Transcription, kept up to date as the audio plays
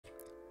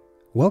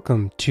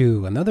Welcome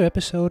to another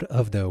episode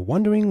of the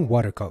Wandering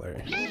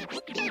Watercolor.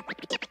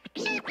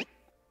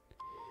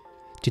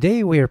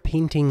 Today we are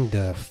painting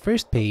the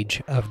first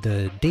page of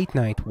the Date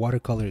Night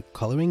Watercolor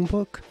Coloring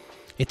Book.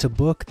 It's a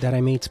book that I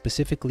made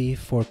specifically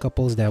for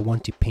couples that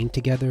want to paint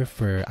together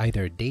for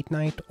either date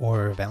night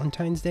or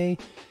Valentine's Day.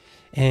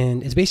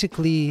 And it's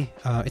basically,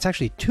 it's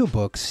actually two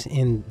books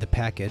in the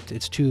packet.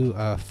 It's two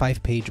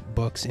 5-page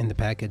books in the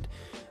packet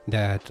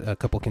that a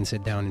couple can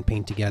sit down and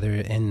paint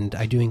together. And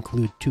I do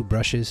include two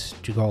brushes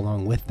to go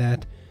along with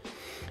that.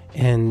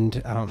 And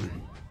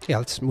yeah,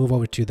 let's move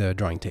over to the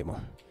drawing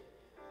table.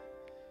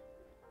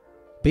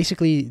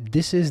 Basically,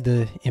 this is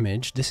the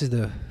image. This is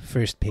the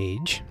first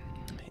page.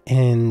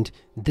 And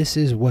this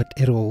is what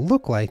it'll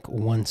look like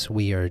once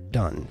we are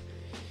done.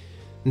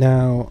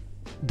 Now,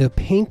 the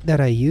paint that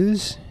I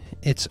use,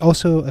 it's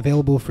also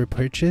available for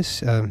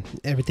purchase.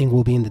 Everything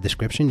will be in the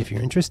description if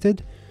you're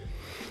interested.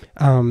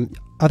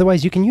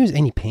 Otherwise, you can use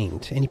any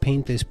paint. Any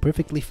paint is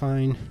perfectly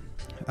fine.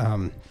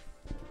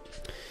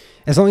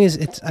 As long as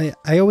it's...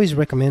 I always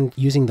recommend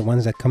using the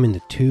ones that come in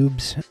the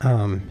tubes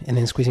and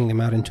then squeezing them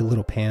out into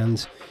little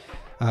pans.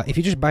 If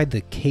you just buy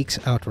the cakes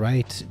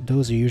outright,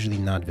 those are usually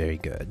not very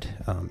good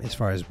as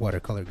far as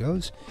watercolor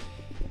goes.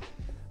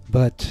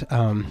 But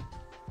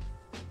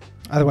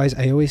otherwise,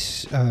 I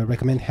always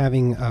recommend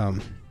having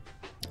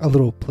a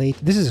little plate.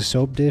 This is a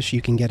soap dish.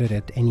 You can get it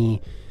at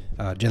any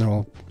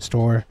general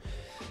store.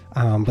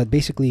 But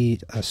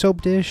basically, a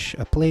soap dish,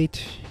 a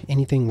plate,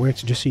 anything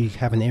works, just so you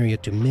have an area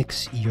to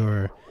mix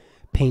your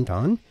paint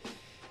on.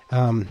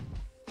 And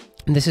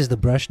this is the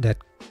brush that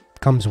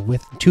comes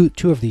with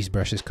two of these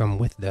brushes come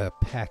with the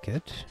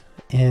packet.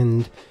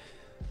 And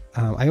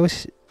I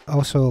always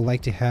also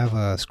like to have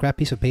a scrap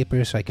piece of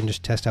paper so I can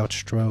just test out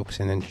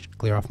strokes and then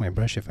clear off my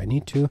brush if I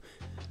need to.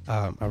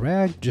 A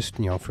rag, just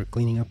for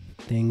cleaning up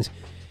things,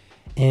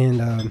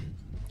 and a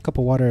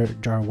couple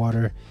jar of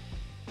water,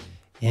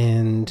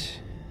 and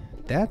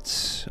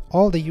that's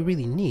all that you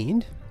really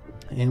need.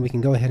 And we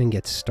can go ahead and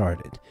get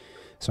started.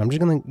 So I'm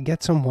just gonna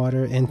get some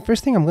water, and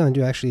first thing I'm gonna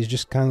do actually is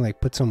just kind of like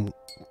put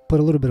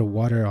a little bit of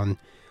water on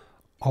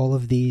all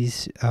of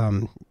these.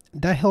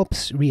 That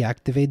helps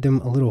reactivate them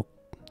a little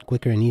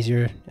quicker and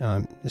easier,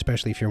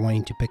 especially if you're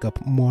wanting to pick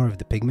up more of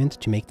the pigment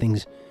to make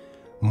things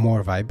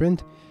more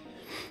vibrant.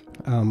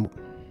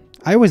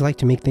 I always like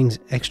to make things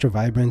extra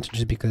vibrant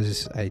just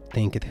because I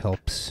think it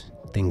helps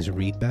things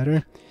read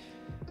better.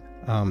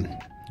 Oh,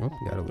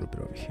 got a little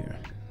bit over here.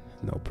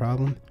 No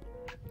problem.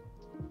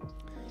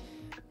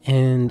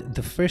 And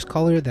the first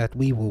color that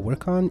we will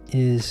work on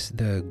is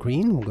the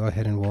green. We'll go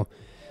ahead and we'll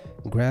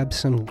grab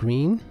some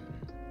green.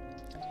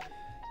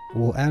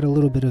 We'll add a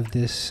little bit of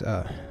this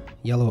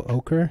yellow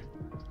ochre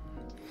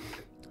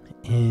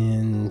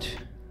and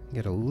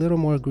get a little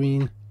more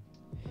green,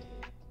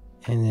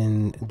 and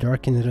then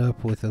darken it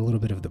up with a little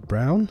bit of the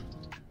brown.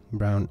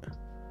 I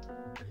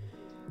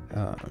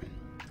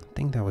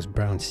think that was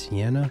brown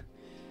sienna,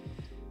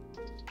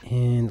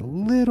 and a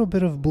little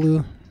bit of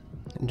blue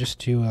just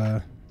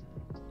to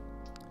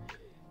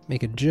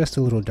make it just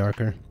a little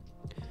darker.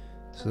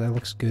 So that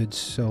looks good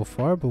so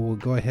far, but we'll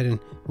go ahead and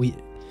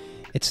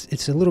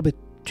it's a little bit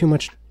too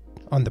much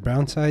on the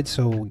brown side,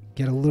 so we'll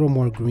get a little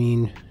more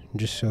green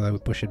just so that we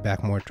push it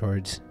back more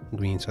towards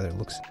green so that it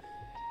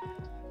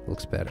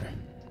looks better.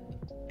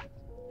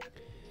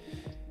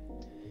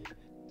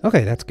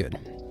 Okay, that's good.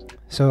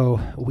 So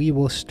we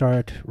will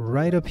start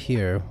right up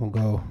here. We'll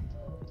go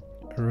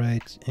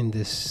right in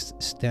this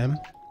stem.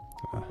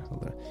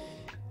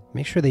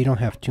 Make sure that you don't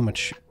have too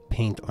much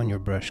paint on your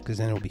brush, because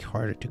then it'll be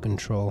harder to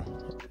control.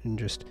 And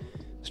just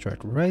start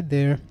right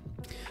there.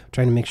 I'm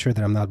trying to make sure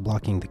that I'm not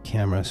blocking the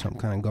camera, so I'm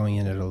kind of going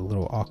in at a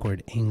little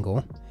awkward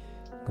angle.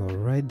 Go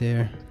right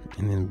there,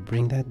 and then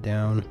bring that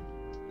down,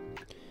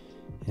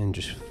 and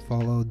just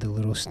follow the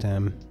little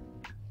stem.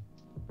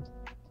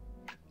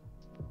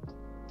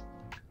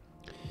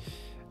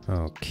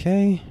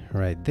 Okay,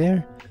 right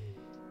there.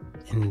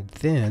 And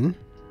then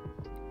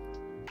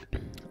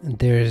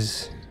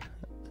there's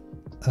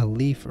a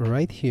leaf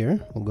right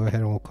here. We'll go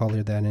ahead and we'll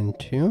color that in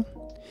too.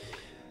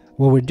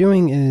 What we're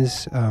doing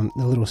is the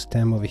little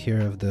stem over here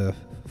of the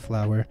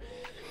flower.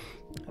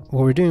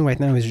 What we're doing right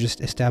now is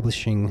just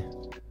establishing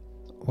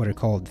what are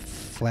called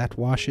flat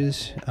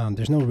washes.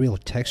 There's no real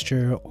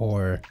texture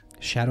or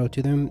shadow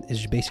to them.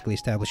 It's just basically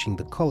establishing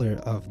the color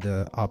of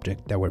the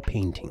object that we're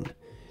painting.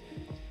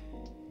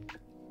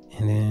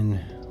 And then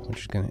we're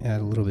just going to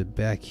add a little bit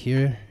back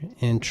here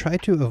and try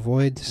to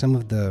avoid some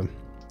of the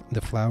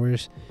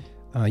flowers.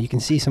 You can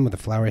see some of the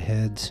flower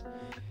heads.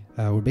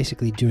 We're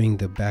basically doing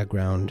the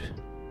background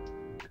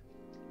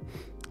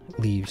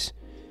leaves.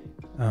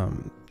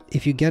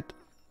 If you get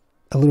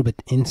a little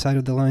bit inside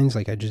of the lines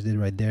like I just did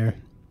right there,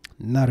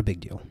 not a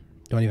big deal.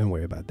 Don't even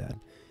worry about that.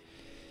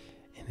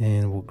 And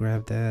then we'll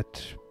grab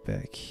that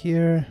back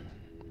here.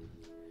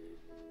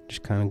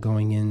 Just kind of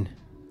going in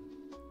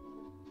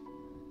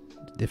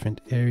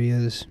different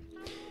areas,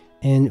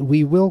 and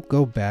we will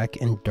go back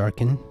and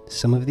darken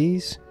some of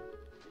these,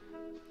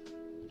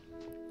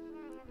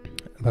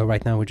 but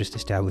right now we're just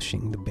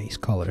establishing the base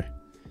color.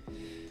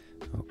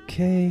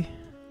 Okay.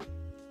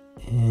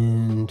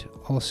 And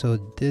also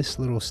this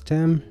little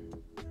stem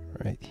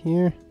right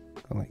here,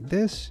 go like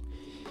this.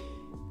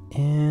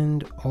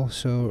 And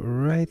also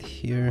right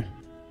here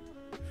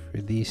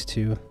for these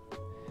two,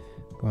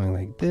 going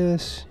like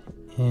this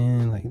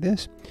and like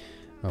this.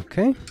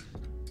 Okay,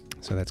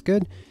 so that's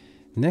good.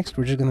 Next,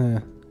 we're just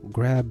gonna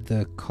grab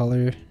the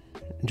color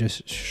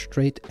just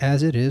straight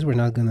as it is. We're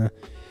not gonna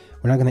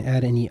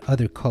add any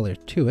other color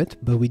to it,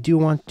 but we do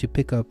want to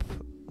pick up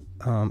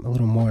a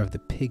little more of the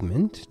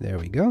pigment. There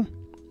we go.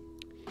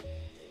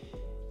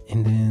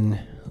 And then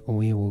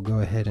we will go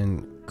ahead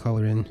and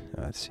color in.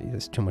 Let's see,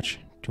 there's too much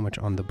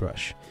on the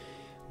brush.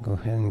 Go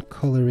ahead and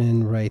color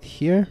in right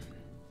here,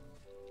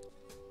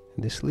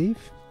 this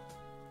leaf,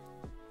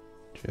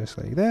 just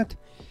like that,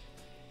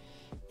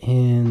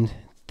 and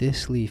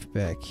this leaf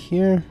back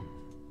here,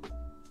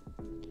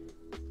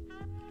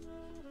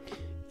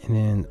 and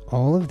then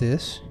all of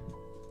this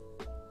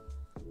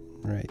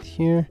right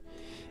here.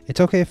 It's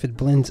okay if it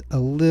blends a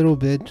little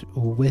bit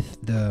with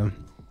the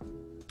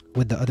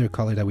other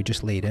color that we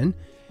just laid in.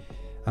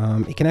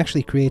 It can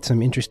actually create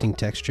some interesting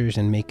textures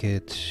and make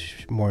it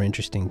more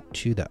interesting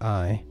to the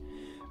eye,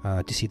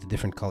 to see the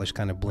different colors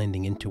kind of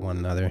blending into one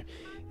another.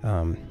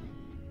 I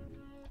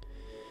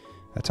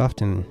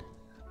often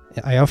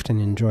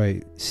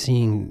enjoy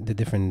seeing the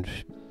different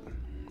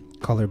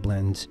color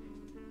blends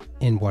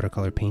in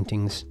watercolor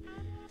paintings.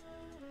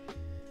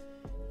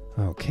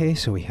 Okay,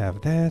 so we have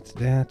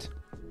that.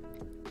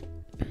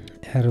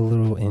 Add a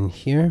little in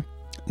here.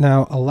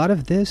 Now, a lot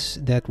of this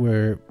that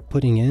we're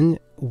putting in,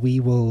 we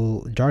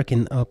will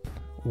darken up.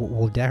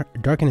 We'll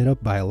darken it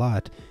up by a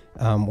lot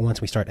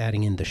once we start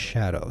adding in the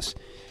shadows.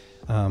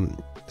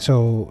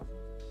 So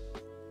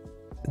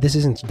this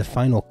isn't the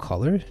final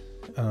color.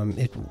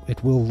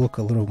 It will look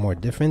a little more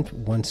different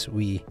once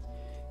we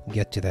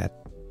get to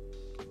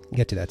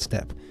that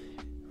step.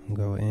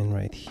 Go in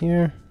right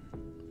here,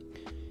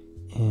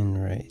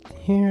 and right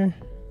here,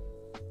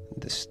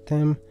 the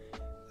stem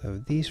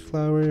of these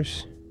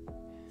flowers.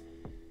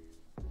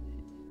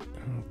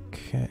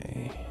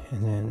 Okay,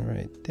 and then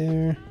right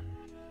there,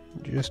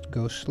 just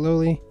go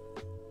slowly.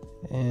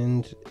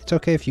 And it's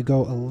okay if you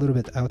go a little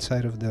bit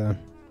outside of the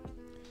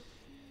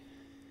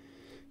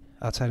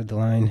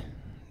line,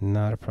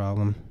 not a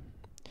problem.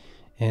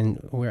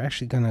 And we're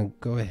actually gonna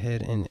go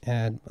ahead and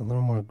add a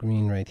little more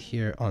green right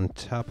here on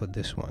top of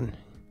this one.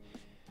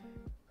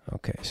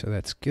 Okay, so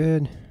that's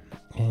good.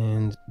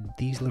 And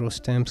these little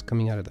stems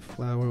coming out of the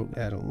flower,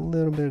 add a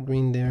little bit of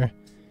green there,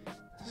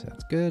 so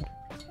that's good.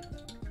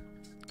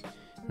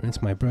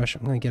 Rinse my brush.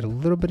 I'm going to get a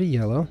little bit of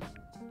yellow,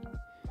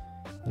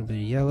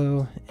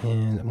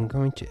 and I'm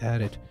going to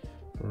add it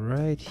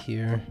right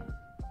here,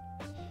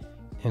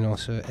 and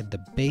also at the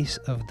base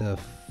of the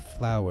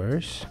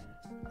flowers,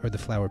 or the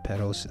flower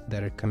petals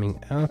that are coming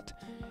out,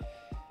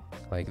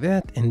 like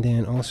that. And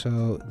then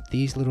also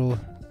these little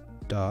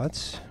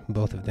dots,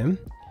 both of them.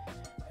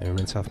 And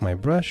rinse off my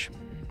brush,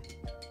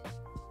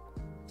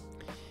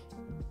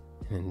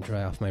 and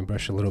dry off my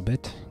brush a little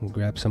bit,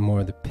 grab some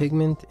more of the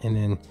pigment, and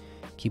then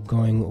keep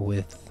going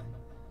with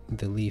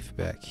the leaf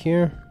back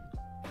here,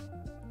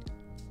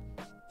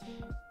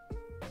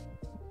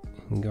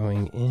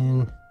 going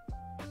in,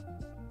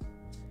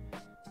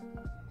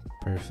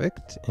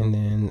 perfect. And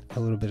then a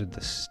little bit of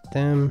the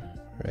stem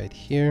right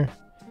here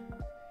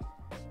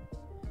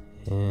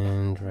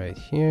and right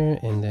here,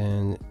 and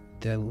then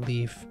the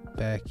leaf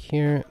back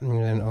here,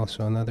 and then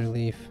also another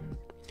leaf.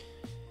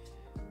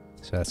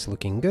 So that's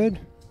looking good.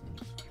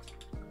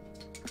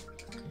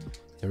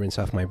 I rinse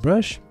off my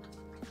brush.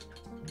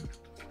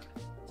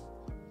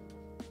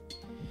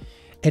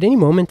 At any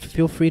moment,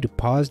 feel free to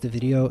pause the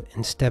video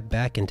and step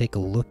back and take a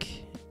look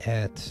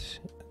at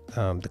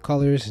the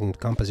colors and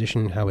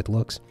composition, how it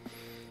looks.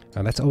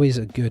 That's always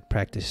a good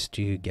practice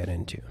to get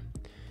into.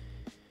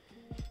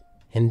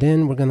 And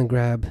then we're gonna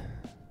grab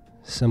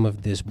some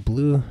of this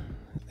blue.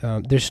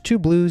 There's two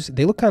blues.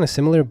 They look kind of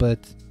similar,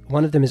 but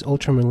one of them is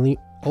ultramarine,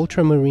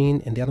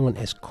 and the other one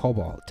is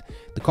cobalt.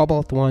 The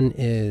cobalt one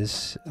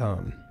is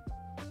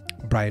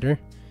brighter,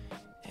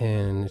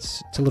 and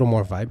it's a little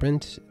more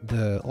vibrant.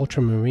 The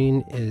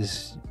ultramarine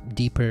is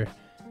deeper,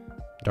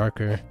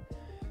 darker.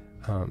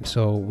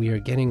 So we are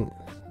getting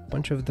a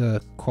bunch of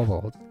the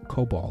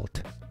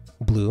cobalt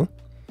blue,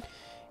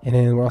 and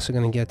then we're also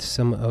going to get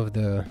some of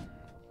the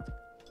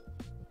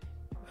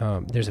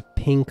there's a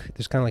pink,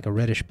 there's kind of like a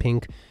reddish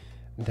pink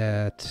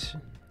that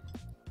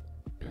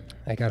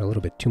I got a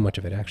little bit too much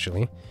of it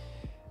actually.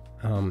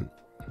 Gonna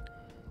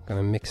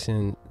mix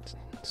in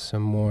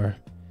some more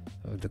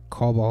of the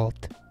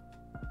cobalt,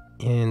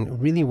 and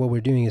really what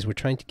we're doing is we're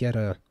trying to get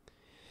a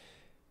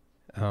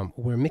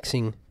we're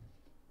mixing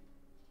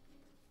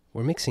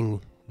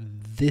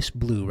this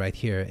blue right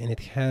here, and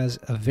it has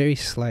a very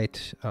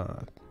slight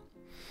kind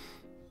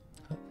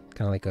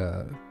of like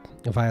a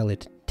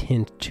violet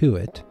tint to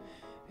it.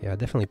 Yeah, I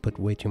definitely put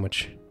way too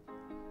much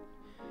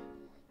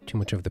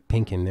of the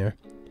pink in there.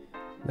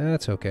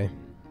 That's okay.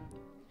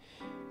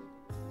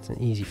 It's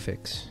an easy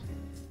fix.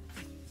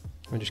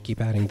 We'll just keep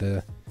adding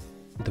the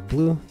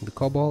blue, the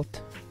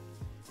cobalt,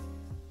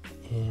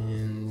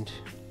 And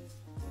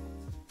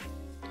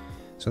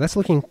so that's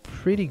looking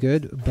pretty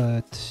good,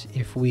 but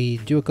if we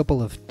do a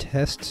couple of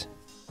test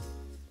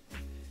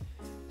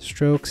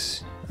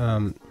strokes,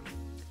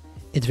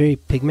 it's very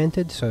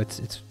pigmented, so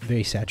it's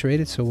very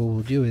saturated. So what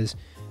we'll do is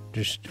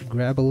just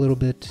grab a little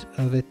bit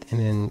of it and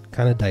then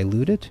kind of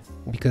dilute it,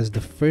 because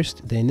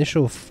the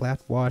initial flat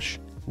wash,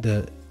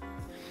 the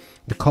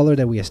color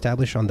that we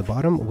establish on the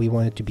bottom, we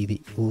want it to be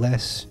the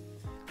less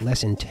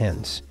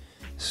intense.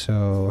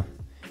 So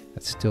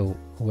that's still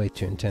way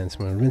too intense.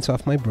 I'm gonna rinse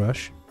off my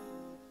brush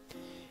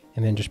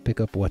and then just pick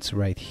up what's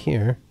right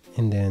here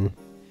and then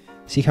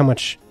see how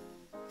much,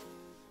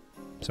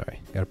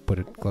 sorry, gotta put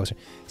it closer.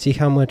 See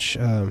how much,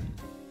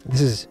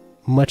 this is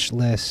much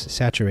less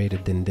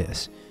saturated than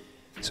this.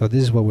 So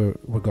this is what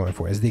we're going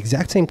for. It's the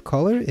exact same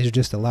color, it's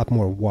just a lot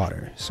more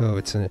water. So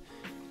it's a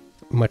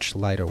much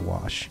lighter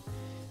wash.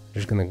 I'm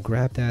just gonna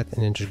grab that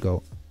and then just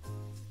go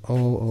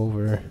all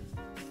over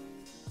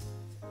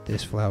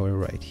this flower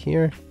right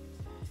here.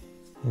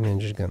 And then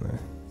just gonna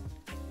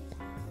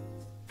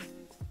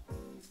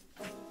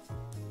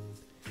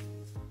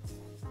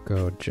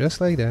go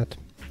just like that.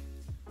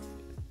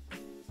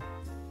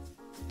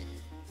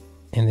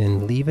 And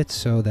then leave it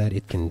so that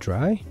it can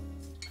dry.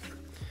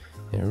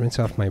 And rinse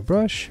off my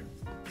brush.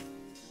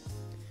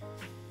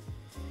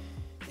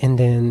 And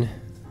then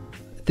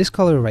this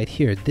color right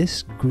here,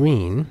 this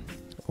green,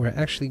 we're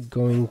actually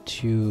going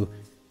to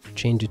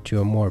change it to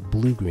a more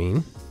blue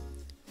green.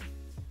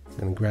 I'm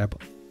gonna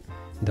grab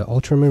the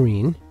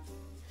ultramarine,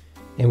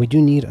 and we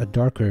do need a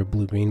darker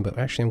blue green, but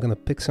actually I'm gonna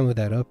pick some of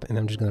that up and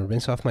I'm just gonna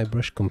rinse off my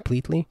brush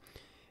completely,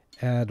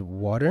 add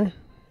water,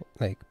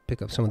 like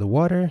pick up some of the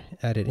water,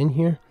 add it in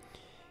here,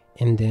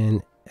 and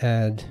then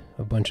add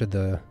a bunch of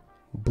the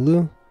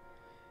blue,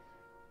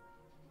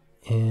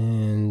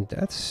 and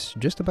that's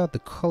just about the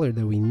color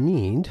that we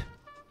need.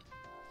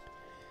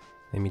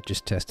 Let me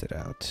just test it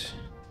out.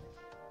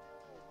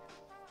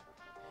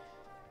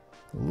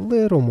 A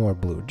little more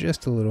blue,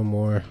 just a little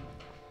more.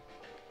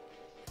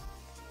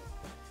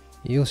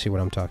 You'll see what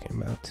I'm talking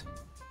about.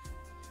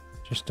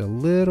 Just a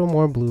little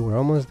more blue, we're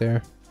almost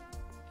there.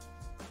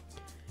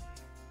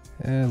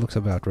 Looks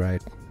about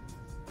right.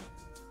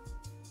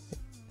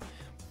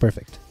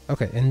 Perfect.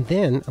 Okay, and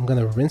then I'm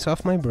gonna rinse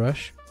off my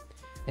brush,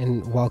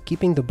 and while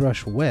keeping the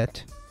brush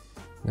wet,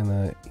 I'm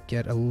gonna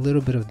get a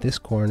little bit of this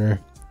corner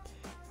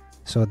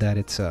so that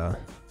it's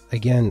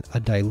again a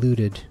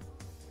diluted.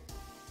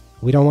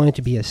 We don't want it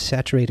to be as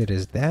saturated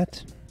as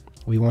that.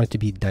 We want it to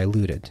be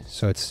diluted,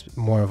 so it's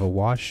more of a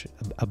wash,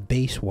 a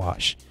base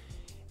wash.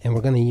 And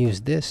we're gonna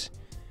use this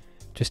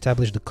to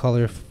establish the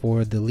color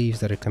for the leaves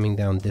that are coming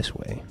down this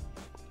way.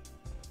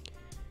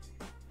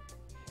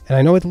 And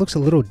I know it looks a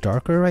little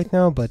darker right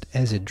now, but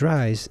as it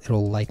dries,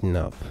 it'll lighten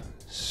up.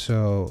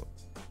 So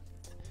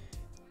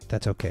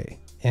that's okay.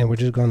 And we're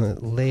just gonna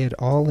lay it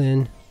all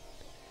in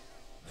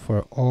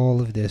for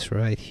all of this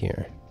right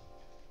here.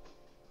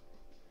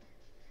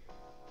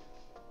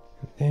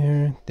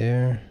 There,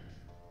 there.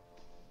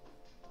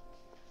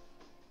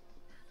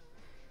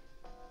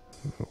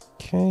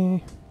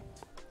 Okay.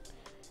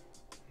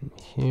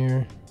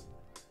 Here.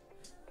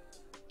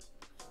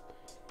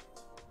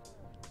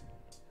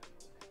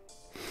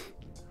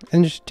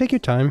 And just take your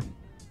time.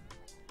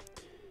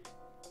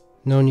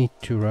 No need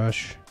to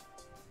rush.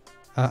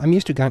 I'm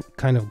used to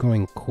kind of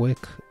going quick,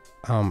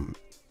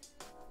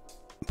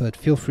 but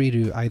feel free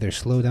to either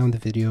slow down the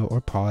video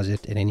or pause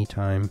it at any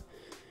time.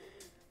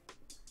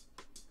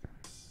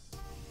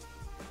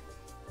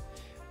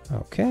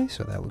 Okay,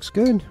 so that looks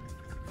good.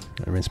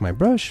 I rinse my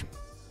brush.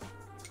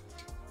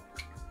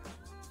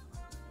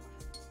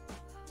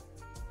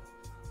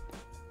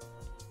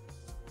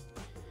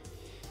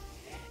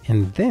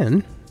 And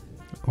then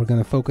we're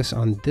gonna focus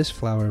on this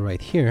flower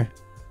right here.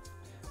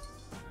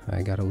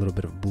 I got a little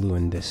bit of blue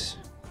in this,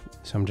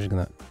 so I'm just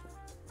gonna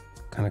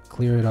kind of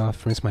clear it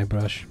off, rinse my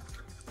brush.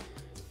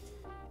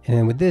 And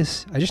then with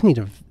this, I just need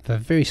a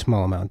very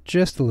small amount,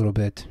 just a little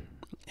bit.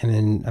 And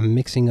then I'm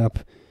mixing up,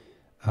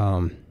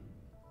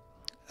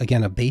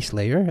 again, a base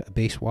layer, a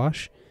base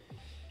wash.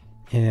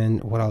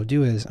 And what I'll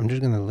do is I'm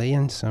just gonna lay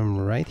in some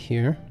right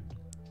here,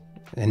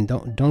 and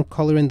don't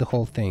color in the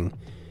whole thing.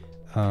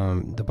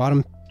 The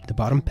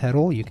bottom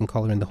petal you can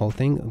color in the whole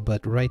thing,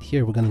 but right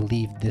here we're gonna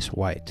leave this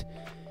white.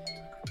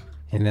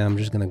 And then I'm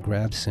just gonna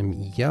grab some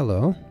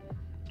yellow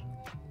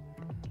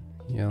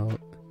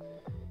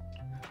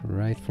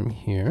right from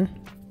here,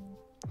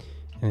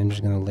 and I'm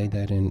just gonna lay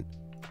that in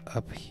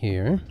up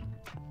here.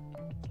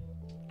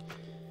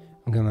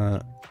 I'm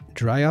gonna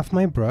dry off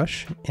my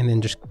brush and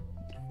then just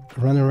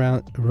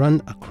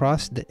run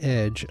across the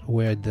edge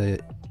where the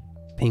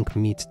pink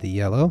meets the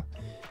yellow,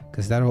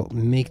 because that'll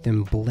make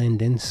them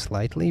blend in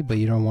slightly, but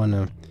you don't want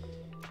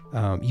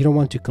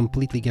to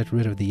completely get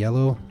rid of the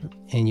yellow,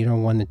 and you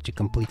don't want it to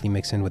completely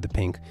mix in with the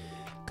pink,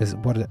 because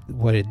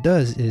what it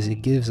does is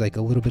it gives like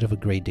a little bit of a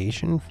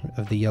gradation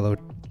of the yellow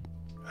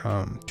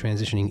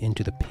transitioning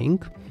into the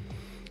pink.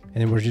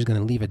 And then we're just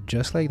gonna leave it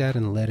just like that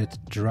and let it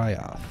dry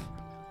off.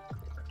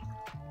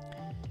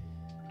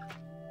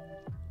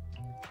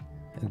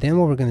 Then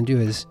what we're going to do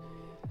is,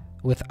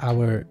 with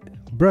our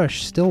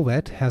brush still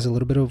wet, has a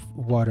little bit of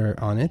water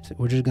on it,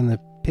 we're just going to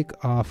pick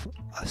off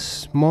a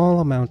small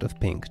amount of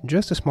pink,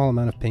 just a small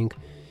amount of pink.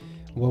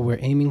 What we're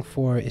aiming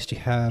for is to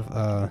have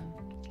a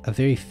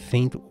very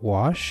faint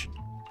wash,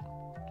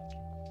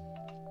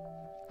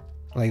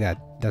 like that.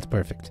 That's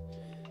perfect.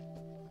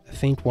 A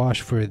faint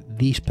wash for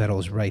these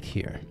petals right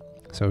here.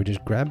 So we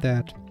just grab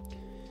that,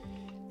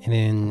 and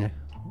then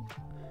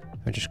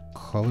I just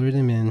color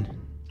them in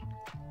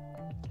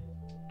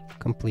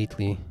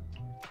completely,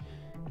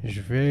 just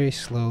very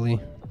slowly.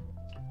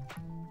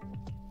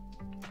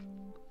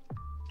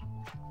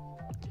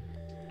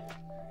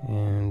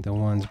 And the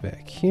ones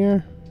back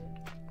here.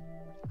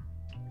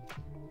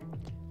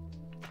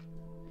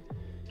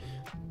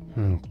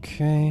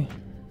 Okay.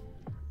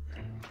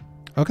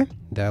 Okay,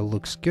 that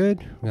looks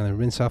good. We're gonna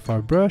rinse off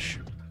our brush.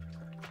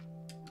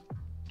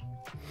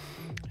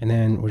 And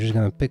then we're just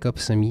gonna pick up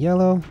some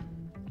yellow.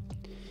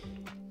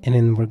 And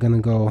then we're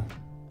gonna go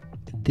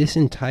this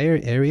entire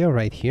area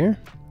right here,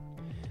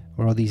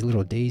 where all these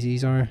little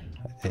daisies are.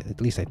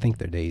 At least I think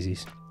they're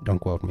daisies. Don't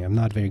quote me, I'm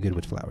not very good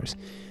with flowers.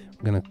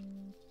 We're gonna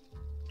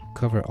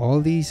cover all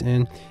these,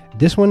 and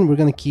this one we're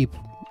gonna keep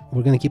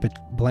it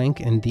blank,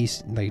 and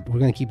these, like, we're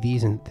gonna keep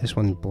these and this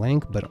one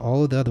blank, but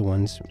all of the other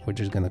ones we're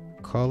just gonna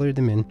color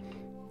them in.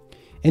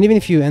 And even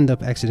if you end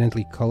up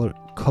accidentally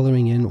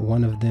coloring in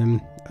one of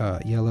them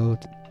yellow,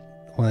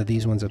 one of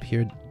these ones up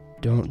here,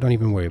 don't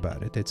even worry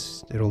about it.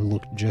 It'll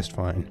look just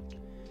fine.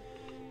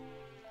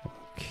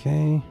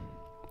 Okay,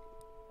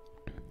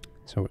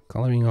 so we're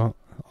coloring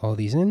all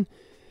these in.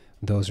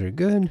 Those are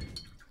good.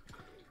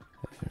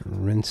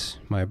 Rinse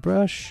my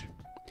brush.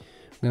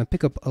 I'm gonna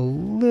pick up a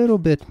little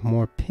bit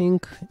more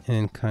pink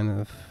and kind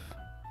of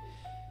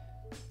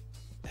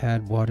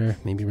add water,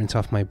 maybe rinse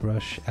off my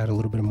brush, add a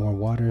little bit more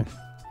water,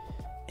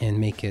 and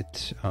make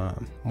it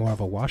more of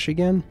a wash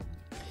again.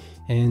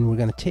 And we're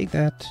gonna take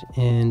that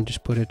and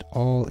just put it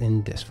all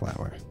in this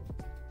flower.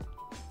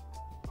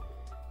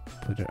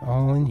 Put it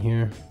all in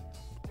here.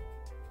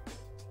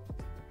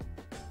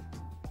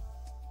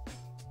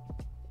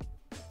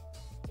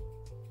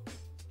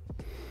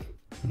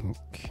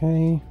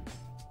 Okay,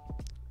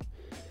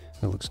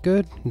 that looks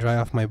good. Dry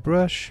off my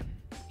brush,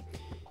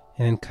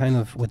 and kind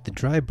of with the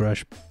dry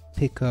brush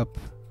pick up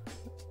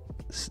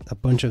a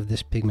bunch of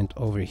this pigment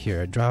over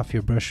here. Dry off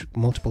your brush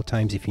multiple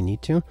times if you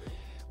need to.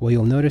 What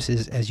you'll notice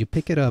is as you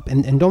pick it up,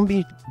 and don't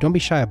be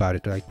shy about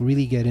it, like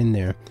really get in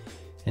there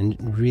and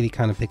really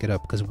kind of pick it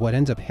up, because what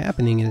ends up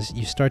happening is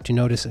you start to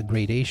notice a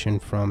gradation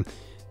from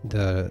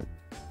the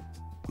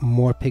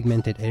more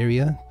pigmented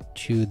area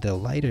to the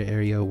lighter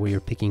area where you're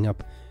picking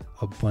up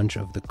a bunch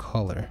of the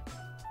color.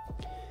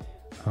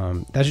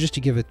 That's just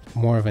to give it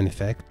more of an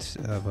effect,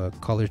 of a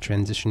color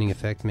transitioning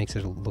effect, makes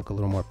it look a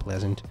little more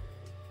pleasant.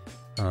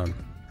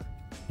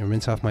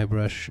 Rinse off my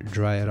brush,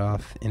 dry it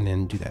off, and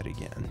then do that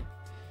again.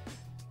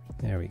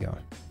 There we go.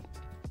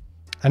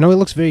 I know it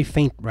looks very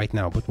faint right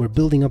now, but we're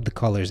building up the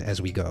colors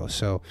as we go,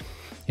 so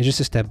it's just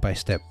a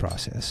step-by-step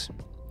process.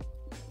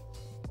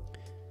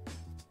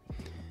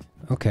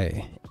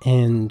 Okay,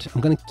 and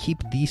I'm gonna keep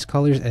these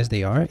colors as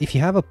they are. If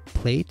you have a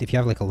plate, if you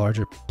have like a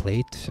larger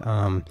plate,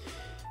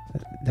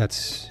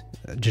 that's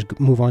just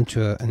move on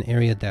to an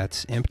area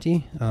that's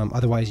empty.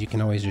 Otherwise, you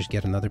can always just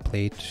get another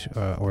plate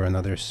or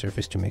another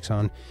surface to mix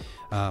on.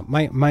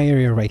 My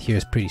area right here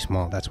is pretty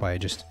small. That's why I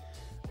just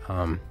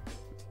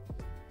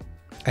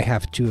I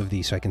have two of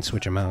these, so I can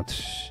switch them out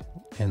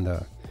and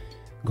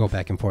go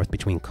back and forth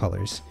between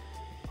colors.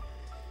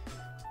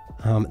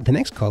 The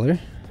next color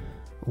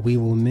we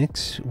will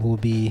mix will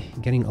be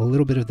getting a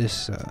little bit of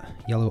this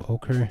yellow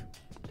ochre,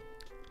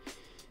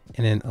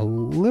 and then a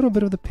little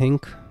bit of the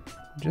pink,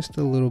 just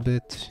a little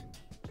bit.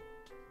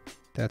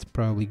 That's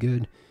probably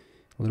good.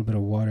 A little bit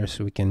of water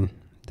so we can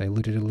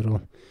dilute it a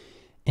little,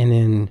 and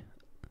then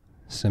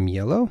some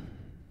yellow.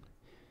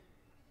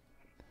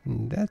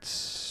 And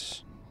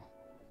that's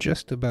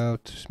just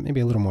about,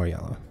 maybe a little more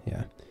yellow.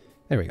 Yeah,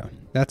 there we go.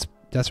 That's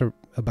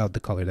about the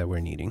color that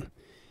we're needing.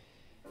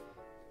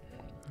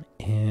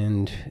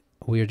 And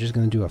we are just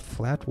going to do a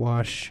flat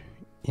wash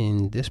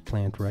in this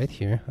plant right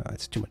here.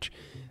 It's too much.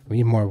 We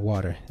need more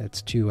water.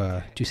 That's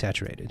too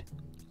saturated.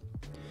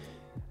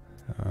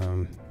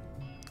 Let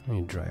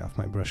me dry off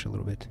my brush a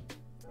little bit.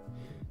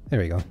 There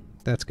we go.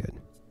 That's good.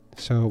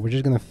 So we're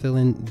just going to fill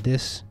in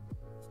this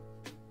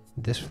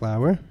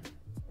flower.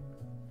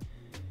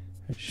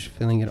 We're just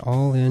filling it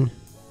all in.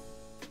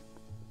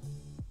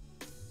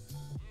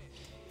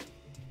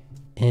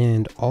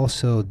 And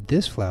also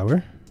this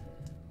flower.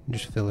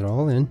 Just fill it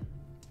all in.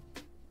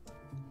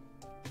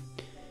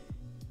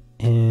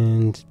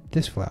 And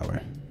this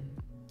flower.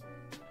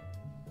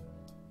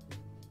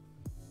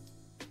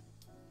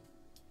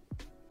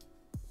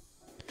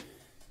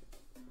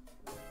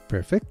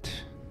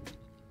 Perfect.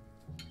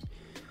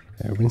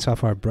 Rinse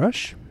off our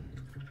brush.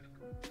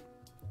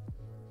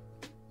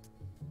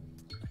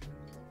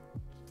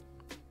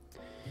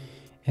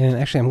 And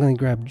actually, I'm going to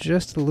grab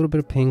just a little bit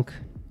of pink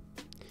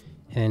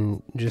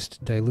and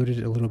just dilute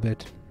it a little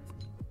bit.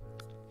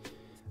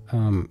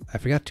 I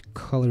forgot to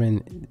color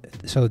in.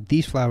 So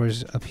these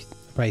flowers up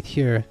right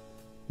here,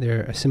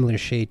 they're a similar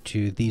shade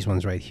to these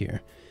ones right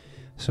here.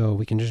 So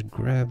we can just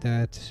grab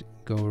that,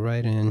 go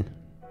right in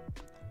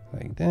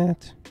like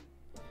that.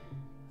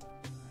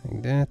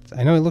 Like that.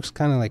 I know it looks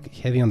kind of like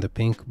heavy on the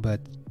pink,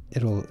 but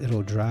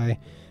it'll dry.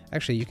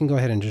 Actually, you can go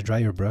ahead and just dry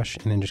your brush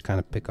and then just kind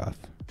of pick off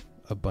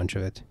a bunch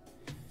of it.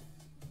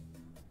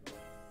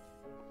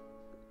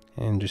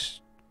 And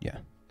just, yeah.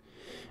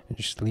 And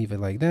just leave it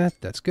like that.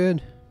 That's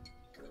good.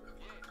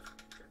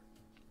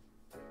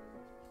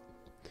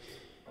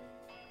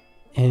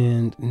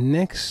 And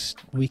next,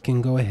 we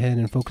can go ahead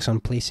and focus on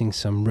placing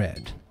some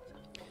red.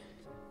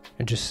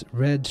 Just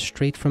red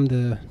straight from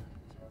the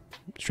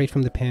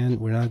pan.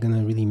 We're not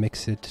gonna really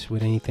mix it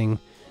with anything.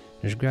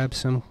 Just grab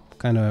some,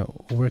 kind of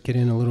work it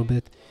in a little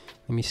bit.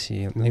 Let me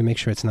see. Let me make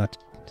sure it's not,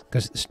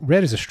 because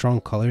red is a strong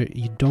color.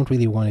 You don't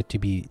really want it to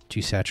be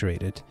too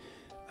saturated.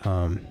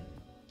 So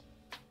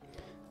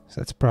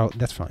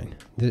that's fine.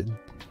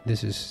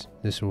 This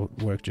will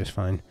work just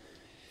fine.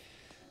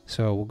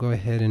 So we'll go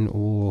ahead and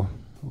we'll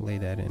lay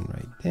that in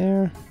right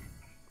there.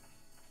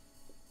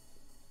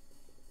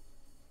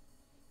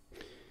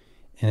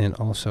 And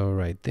also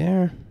right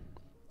there.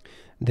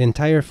 The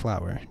entire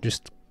flower,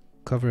 just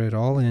cover it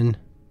all in.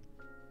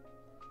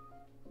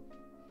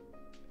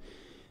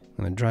 I'm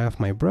gonna dry off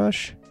my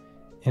brush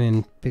and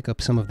then pick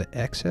up some of the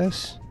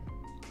excess,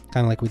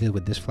 kind of like we did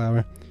with this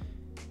flower.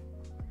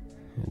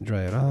 And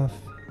dry it off,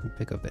 and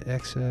pick up the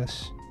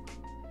excess.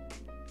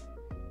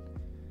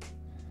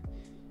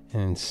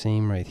 And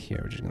same right here,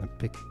 we're just gonna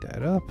pick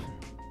that up.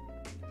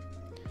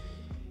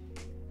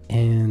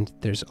 And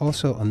there's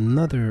also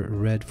another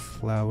red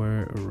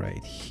flower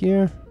right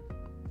here.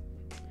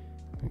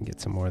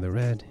 Get some more of the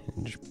red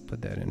and just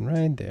put that in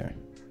right there.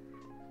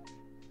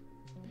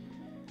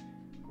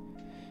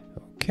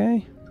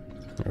 Okay,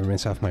 I'll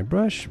rinse off my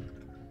brush.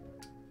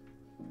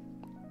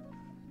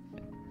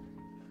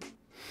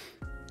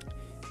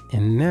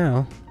 And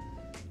now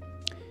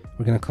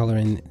we're gonna color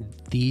in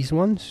these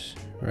ones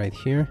right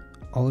here.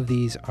 All of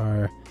these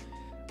are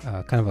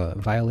kind of a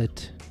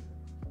violet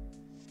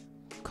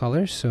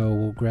color, so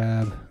we'll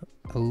grab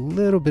a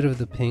little bit of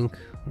the pink,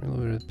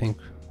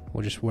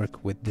 We'll just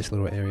work with this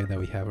little area that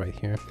we have right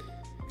here.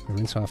 I'll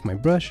rinse off my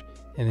brush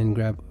and then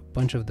grab a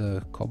bunch of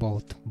the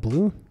cobalt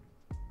blue.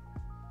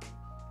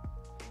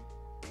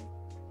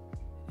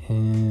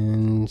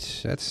 And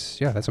that's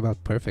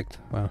about perfect.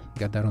 Wow,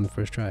 got that on the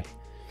first try.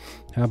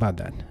 How about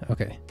that?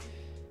 Okay.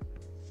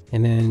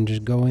 And then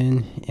just go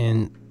in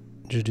and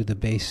just do the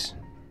base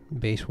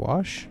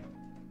wash.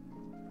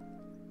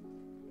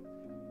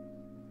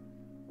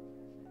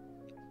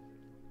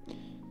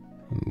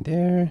 And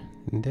there,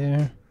 and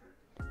there.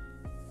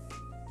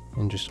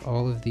 And just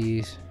all of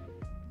these,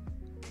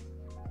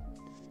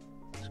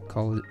 just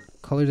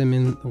color them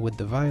in with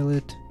the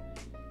violet,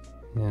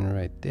 and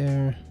right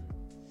there,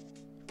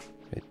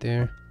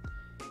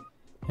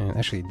 and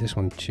actually this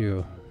one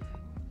too.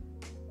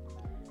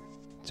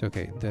 It's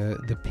okay.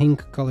 The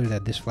pink color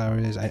that this flower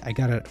is, I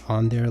got it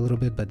on there a little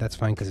bit, but that's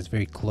fine because it's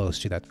very close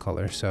to that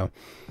color, so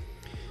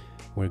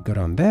we're good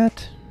on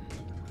that.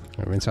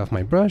 I'll rinse off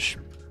my brush.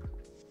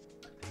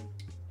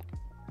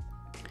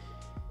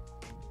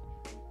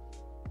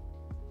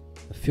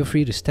 Feel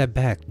free to step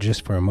back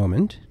just for a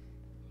moment.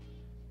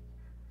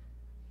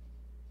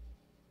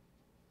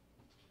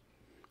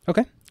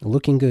 Okay,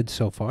 looking good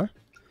so far.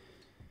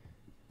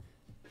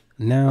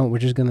 Now we're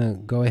just gonna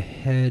go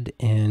ahead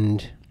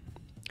and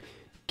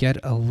get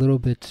a little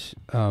bit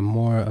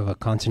more of a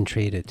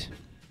concentrated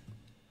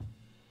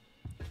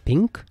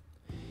pink.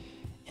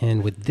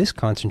 And with this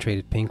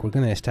concentrated pink, we're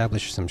gonna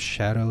establish some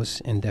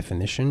shadows and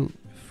definition.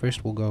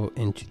 First, we'll go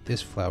into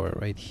this flower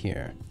right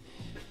here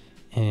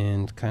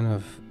and kind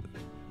of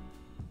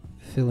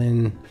fill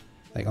in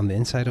like on the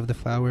inside of the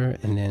flower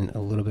and then a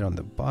little bit on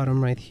the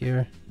bottom right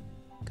here,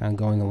 kind of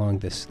going along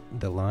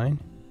the line,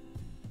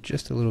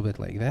 just a little bit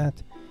like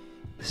that.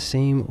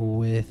 Same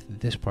with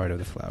this part of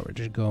the flower,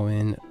 just go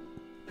in,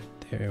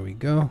 there we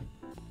go.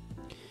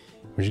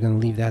 We're just going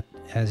to leave that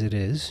as it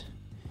is.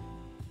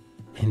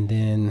 And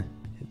then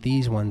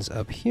these ones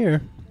up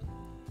here,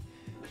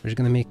 we're just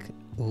going to make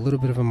a little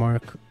bit of a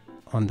mark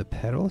on the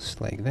petals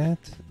like that,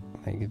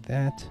 like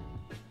that,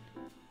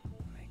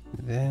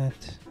 like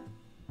that.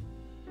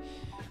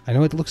 I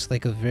know it looks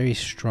like a very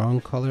strong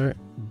color,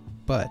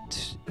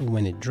 but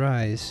when it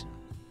dries,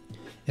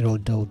 it'll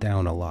dull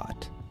down a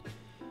lot.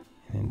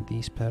 And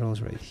these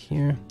petals right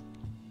here.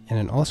 And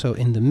then also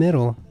in the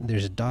middle,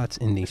 there's dots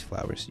in these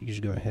flowers. You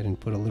just go ahead and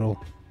put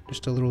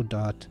just a little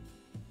dot.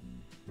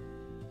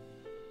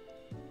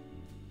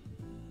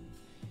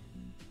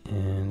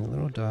 And a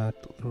little dot,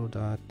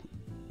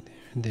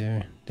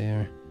 there,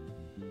 there,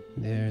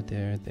 there,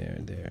 there, there,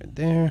 there,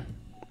 there,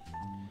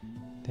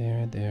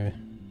 there, there.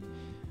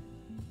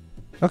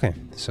 Okay,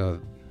 so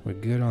we're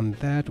good on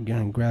that. We're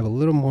gonna grab a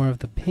little more of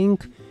the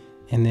pink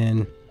and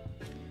then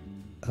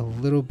a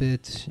little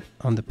bit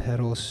on the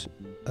petals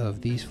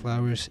of these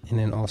flowers and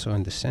then also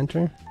in the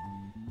center.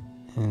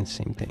 And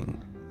same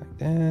thing, like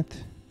that.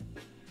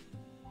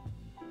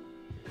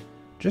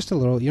 Just a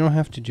little. You don't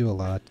have to do a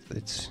lot.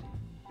 It's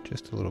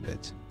just a little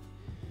bit.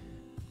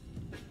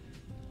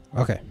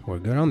 Okay, we're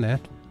good on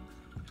that.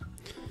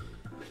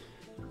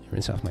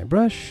 Rinse off my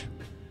brush.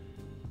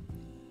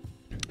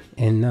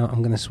 And now I'm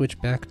going to switch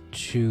back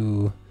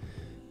to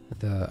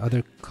the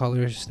other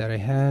colors that I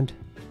had.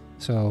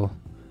 So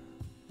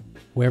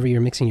wherever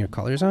you're mixing your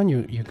colors on,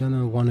 you're going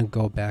to want to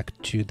go back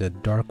to the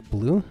dark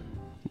blue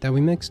that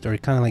we mixed, or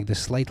kind of like the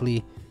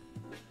slightly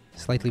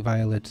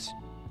violet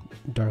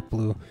dark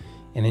blue.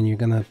 And then you're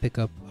going to pick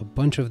up a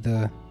bunch of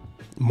the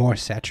more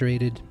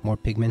saturated, more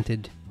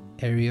pigmented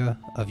area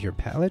of your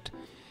palette.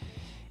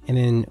 And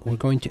then we're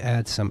going to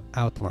add some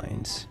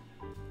outlines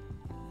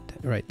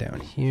right down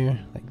here,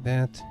 like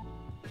that,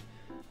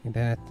 and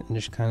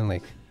just kind of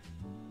like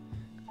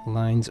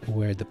lines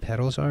where the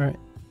petals are,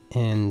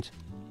 and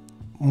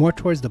more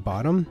towards the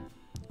bottom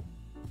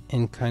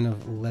and kind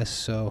of less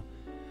so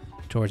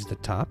towards the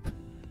top.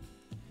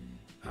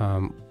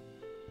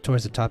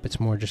 Towards the top it's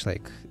more just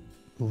like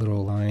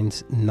little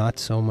lines, not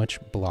so much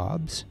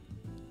blobs,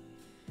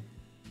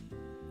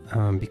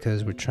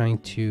 because we're trying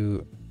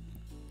to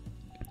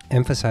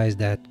emphasize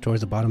that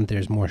towards the bottom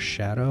there's more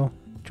shadow,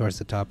 towards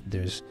the top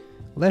there's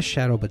less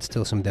shadow but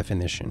still some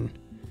definition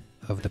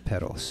of the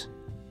petals.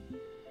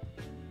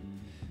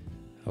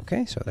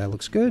 Okay, so that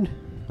looks good.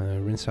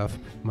 Rinse off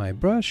my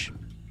brush.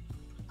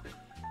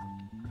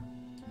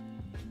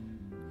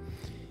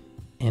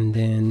 And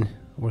then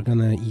we're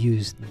gonna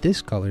use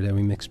this color that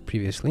we mixed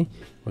previously.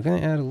 We're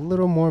gonna add a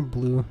little more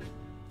blue,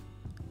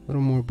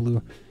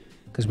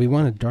 because we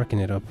want to darken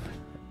it up.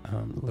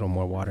 A little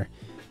more water.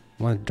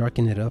 We want to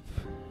darken it up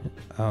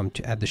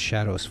to add the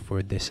shadows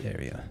for this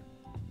area.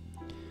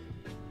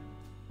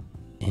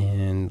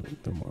 And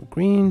a little more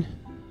green.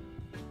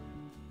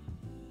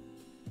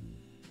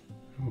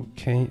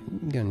 Okay,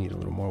 I'm gonna need a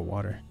little more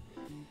water.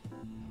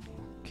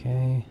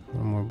 Okay, a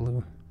little more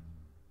blue.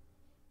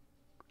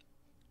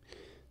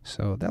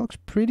 So that looks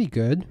pretty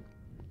good.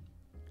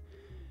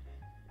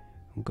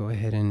 We'll go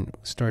ahead and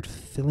start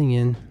filling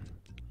in,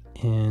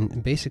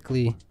 and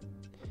basically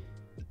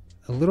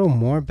a little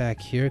more back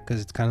here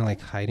because it's kind of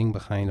like hiding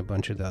behind a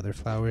bunch of the other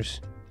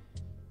flowers.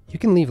 You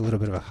can leave a little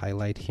bit of a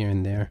highlight here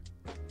and there.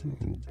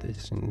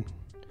 This and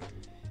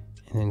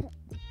then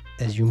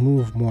as you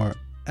move more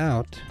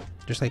out,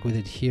 just like we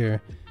did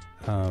here,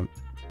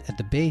 at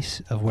the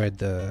base of where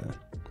the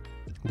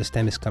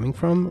stem is coming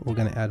from, we're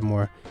going to add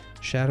more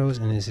shadows,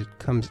 and as it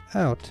comes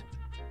out,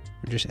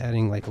 we're just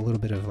adding like a little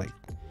bit of like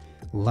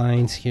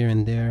lines here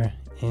and there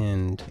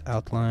and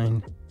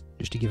outline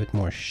just to give it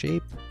more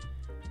shape,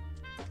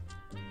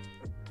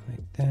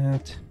 like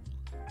that.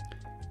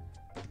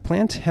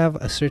 Plants have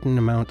a certain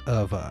amount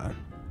of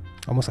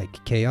almost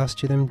like chaos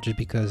to them, just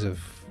because of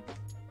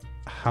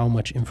how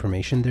much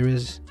information there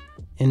is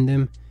in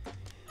them.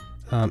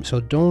 So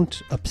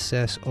don't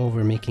obsess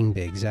over making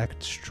the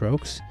exact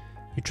strokes.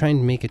 You're trying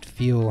to make it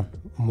feel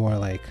more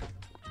like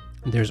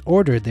there's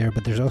order there,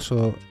 but there's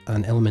also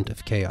an element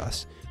of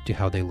chaos to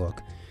how they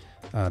look.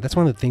 That's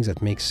one of the things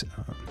that makes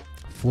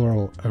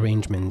floral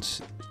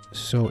arrangements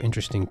so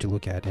interesting to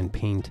look at and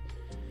paint.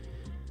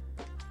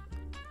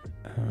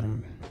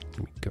 Let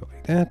me go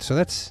like that. So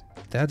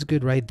that's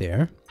good right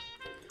there.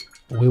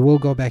 We will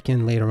go back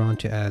in later on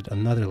to add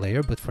another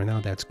layer, but for now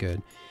that's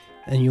good.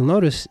 And you'll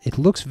notice it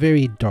looks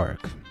very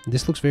dark.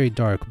 This looks very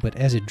dark, but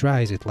as it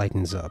dries, it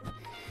lightens up.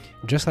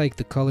 Just like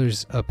the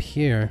colors up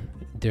here,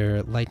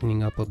 they're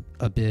lightening up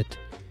a bit.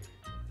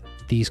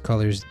 These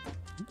colors,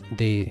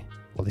 they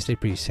stay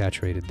pretty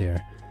saturated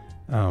there.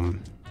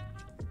 I'm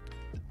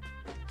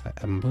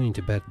willing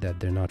to bet that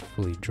they're not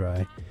fully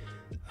dry.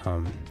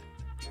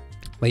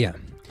 But yeah.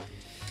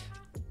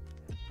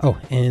 Oh,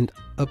 and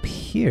up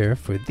here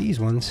for these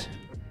ones,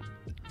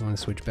 I want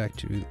to switch back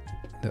to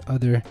the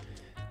other.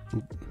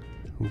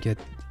 Get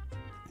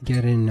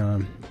in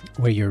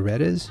where your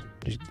red is.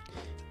 Just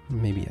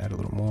maybe add a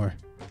little more,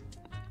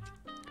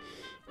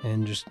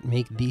 and just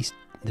make the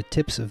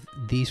tips of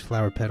these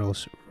flower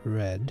petals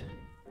red,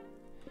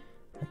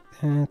 like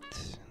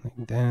that,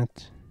 like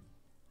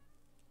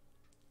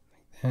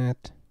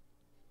that.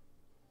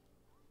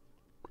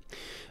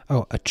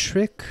 Oh, a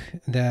trick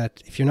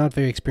that if you're not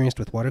very experienced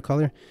with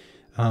watercolor,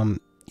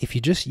 if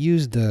you just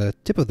use the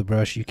tip of the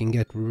brush, you can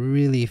get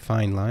really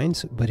fine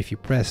lines, but if you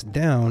press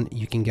down,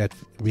 you can get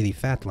really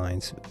fat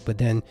lines. But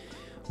then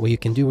what you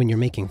can do when you're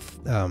making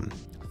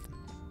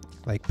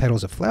like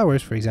petals of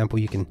flowers, for example,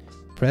 you can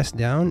press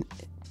down,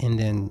 and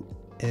then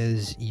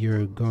as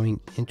you're going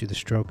into the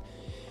stroke,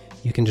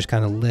 you can just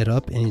kind of let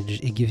up, and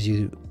it gives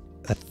you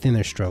a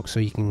thinner stroke, so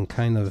you can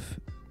kind of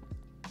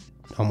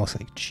almost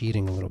like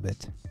cheating a little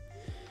bit.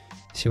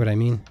 See what I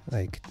mean?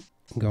 Like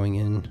going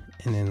in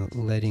and then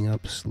letting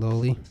up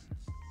slowly.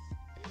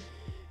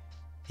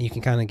 You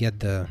can kind of get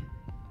the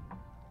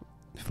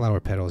flower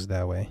petals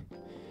that way.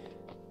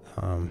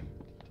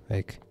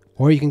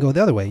 Or you can go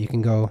the other way. You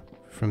can go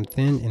from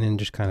thin and then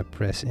just kind of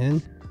press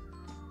in.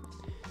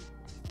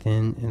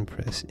 Thin and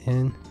press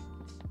in.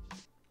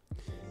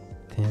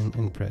 Thin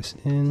and press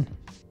in.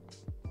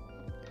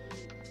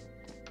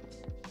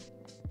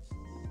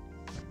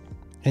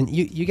 And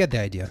you get the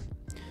idea.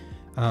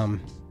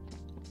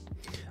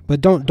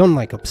 But don't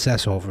like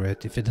obsess over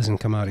it if it doesn't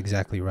come out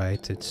exactly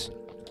right. It's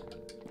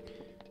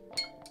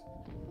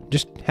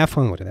just have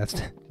fun with it.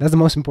 That's the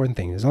most important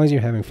thing, as long as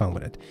you're having fun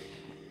with it.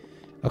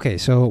 Okay,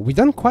 so we've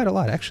done quite a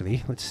lot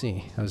actually. Let's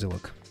see, how does it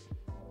look?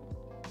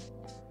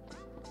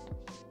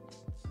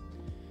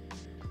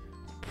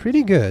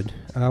 Pretty good.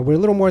 We're a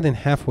little more than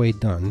halfway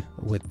done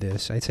with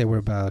this. I'd say we're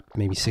about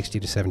maybe 60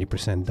 to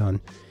 70% done.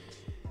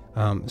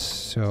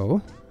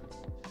 So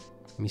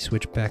let me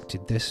switch back to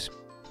this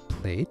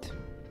plate.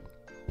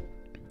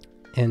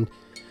 And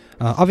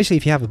obviously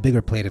if you have a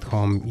bigger plate at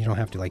home, you don't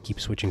have to like keep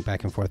switching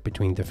back and forth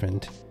between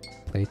different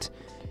plates.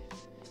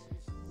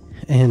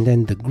 And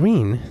then the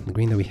green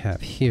that we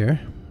have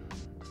here,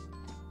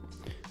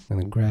 I'm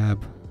gonna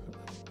grab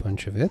a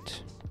bunch of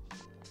it.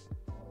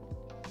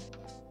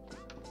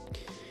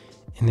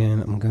 And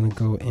then I'm gonna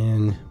go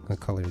in, I'm gonna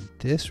color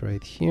this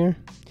right here.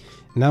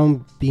 Now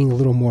I'm being a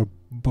little more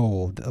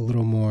bold, a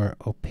little more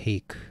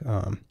opaque.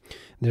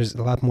 There's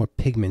a lot more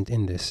pigment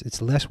in this.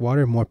 It's less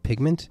water, more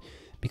pigment,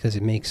 because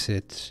it makes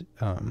it,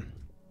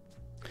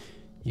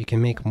 you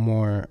can make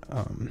more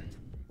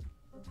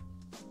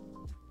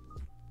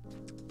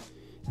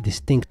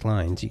distinct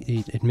lines.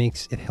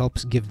 It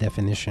helps give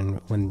definition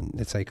when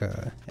it's like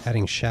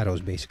adding shadows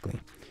basically,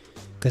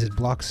 because it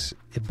blocks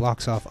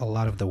off a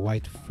lot of the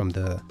white from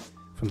the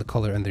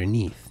color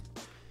underneath.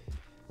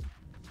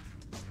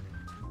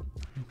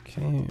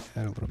 Okay,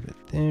 add a little bit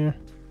there,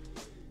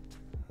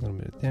 a little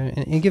bit there,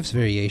 and it gives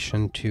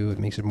variation too. It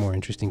makes it more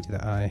interesting to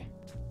the eye.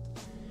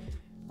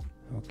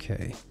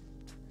 Okay,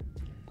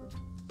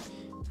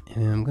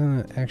 and I'm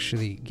gonna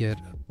actually get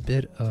a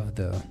bit of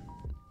the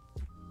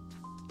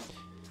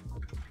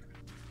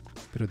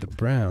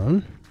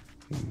brown.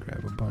 You can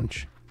grab a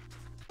bunch,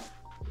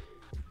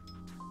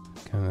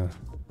 kind of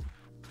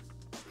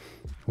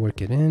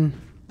work it in,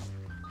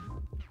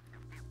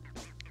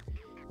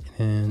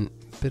 and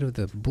a bit of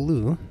the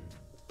blue,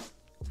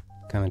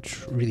 kind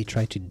of really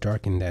try to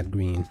darken that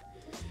green.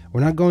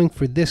 We're not going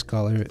for this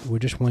color, we're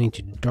just wanting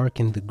to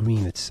darken the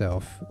green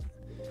itself.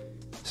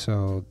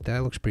 So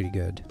that looks pretty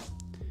good.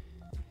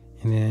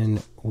 And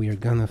then we are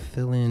gonna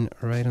fill in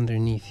right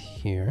underneath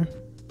here.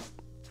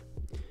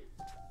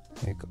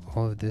 Like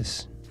all of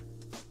this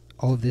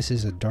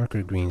is a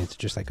darker green, it's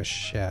just like a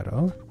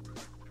shadow.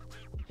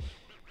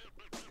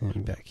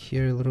 And back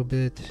here a little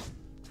bit,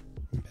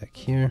 back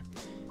here.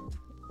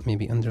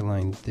 Maybe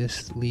underline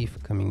this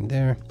leaf coming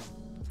there.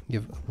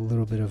 Give a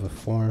little bit of a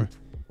form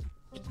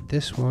to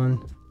this one.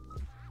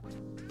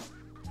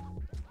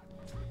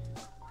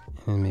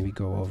 And maybe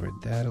go over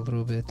that a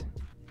little bit.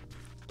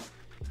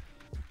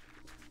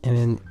 And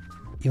then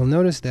you'll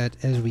notice that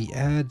as we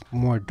add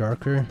more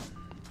darker,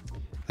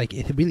 like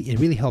it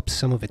really helps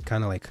some of it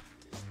kind of like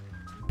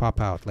pop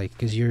out, like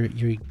because you're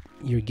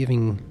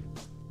giving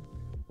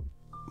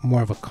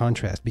more of a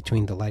contrast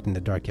between the light and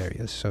the dark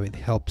areas, so it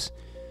helps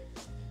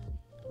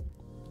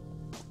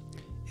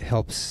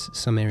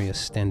some areas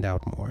stand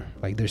out more.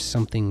 Like there's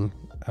something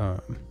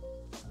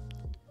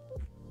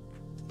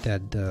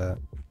that the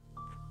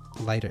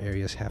lighter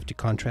areas have to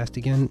contrast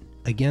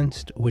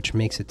against, which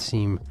makes it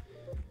seem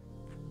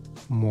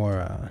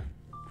more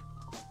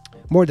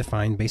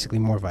defined, basically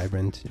more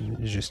vibrant.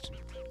 It's just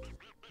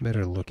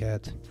better to look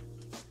at.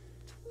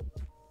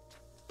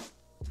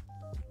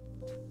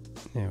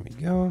 There we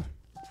go.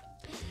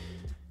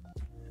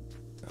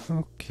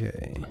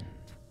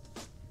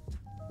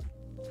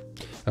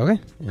 Okay,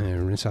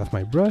 and rinse off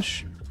my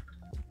brush.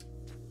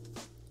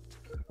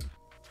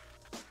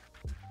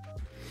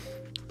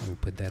 Let me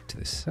put that to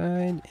the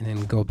side and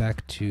then go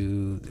back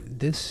to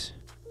this.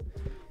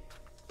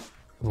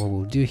 What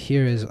we'll do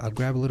here is I'll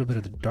grab a little bit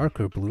of the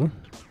darker blue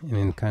and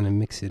then kind of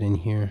mix it in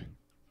here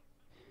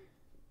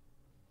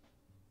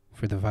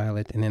for the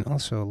violet, and then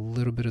also a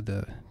little bit of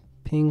the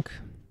pink.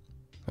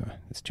 Oh,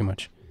 that's too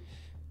much.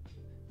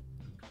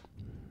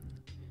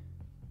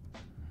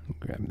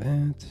 Grab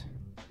that,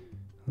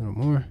 a little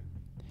more,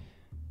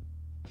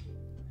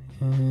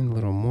 and a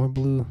little more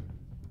blue,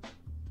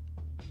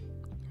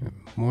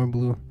 more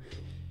blue.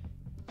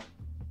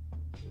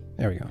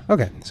 There we go.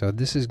 Okay, so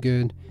this is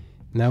good.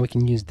 Now we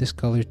can use this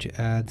color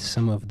to add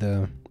some of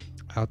the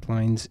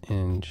outlines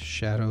and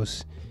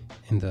shadows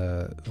in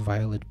the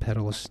violet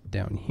petals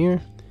down here,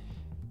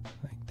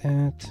 like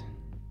that.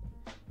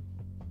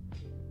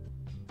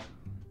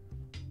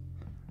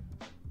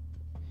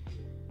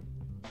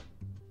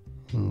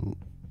 And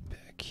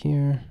back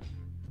here,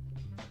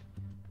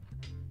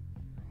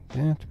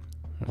 like that.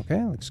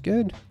 Okay, looks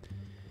good.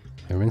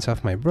 I rinse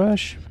off my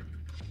brush,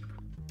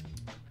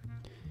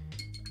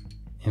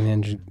 and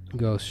then just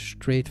go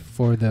straight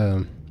for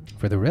the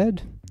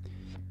red.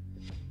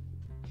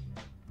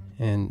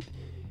 And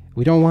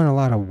we don't want a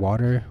lot of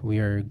water. We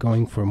are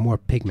going for more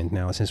pigment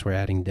now since we're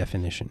adding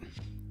definition.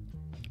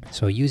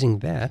 So using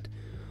that,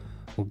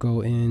 we'll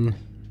go in.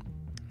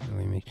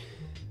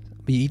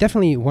 But you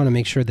definitely want to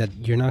make sure that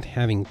you're not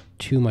having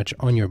too much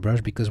on your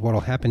brush, because what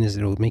will happen is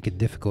it'll make it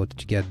difficult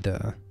to get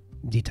the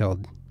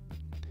detailed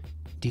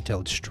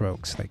detailed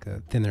strokes, like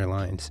thinner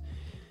lines.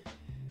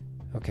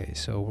 Okay,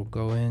 so we'll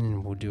go in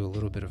and we'll do a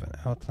little bit of an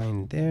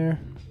outline there,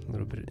 a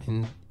little bit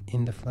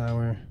in the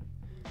flower,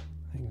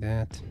 like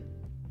that.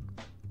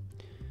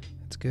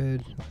 That's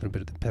good. A little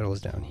bit of the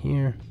petals down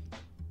here.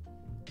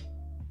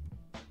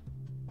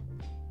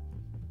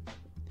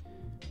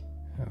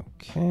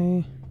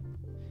 Okay,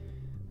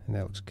 and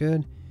that looks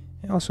good.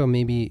 And also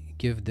maybe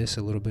give this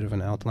a little bit of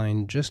an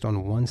outline just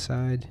on one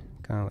side,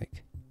 kind of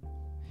like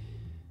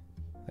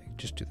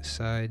just to the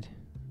side.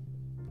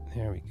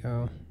 There we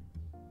go.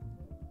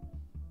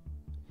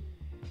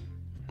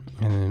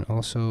 And then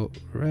also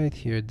right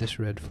here, this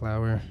red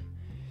flower.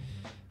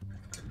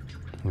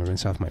 I'm gonna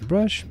rinse off my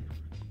brush.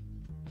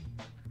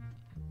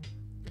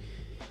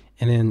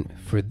 And then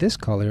for this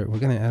color, we're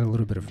gonna add a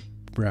little bit of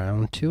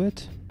brown to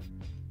it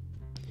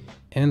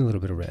and a little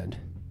bit of red.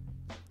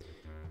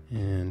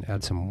 And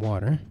add some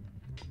water.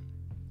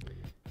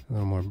 A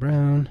little more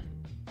brown,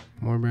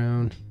 more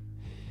brown.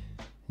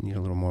 Need a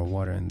little more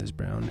water in this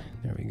brown.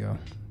 There we go.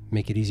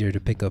 Make it easier to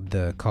pick up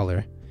the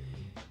color.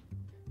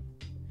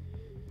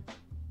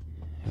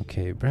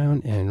 Okay,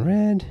 brown and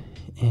red,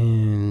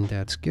 and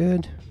that's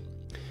good.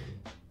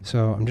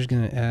 So I'm just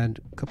gonna add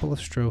a couple of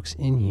strokes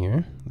in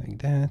here, like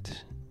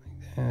that,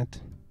 like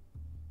that.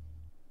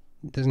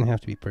 It doesn't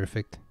have to be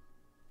perfect.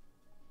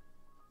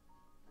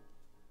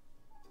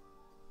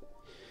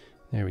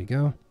 There we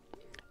go.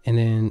 And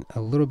then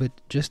a little bit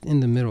just in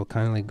the middle,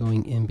 kind of like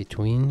going in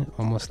between,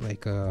 almost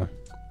like a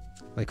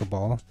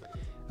ball,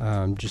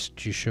 just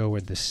to show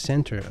where the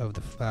center of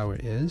the flower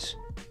is.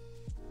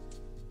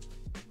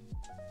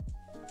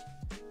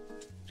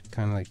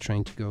 Kind of like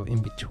trying to go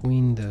in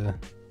between the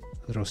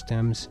little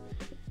stems.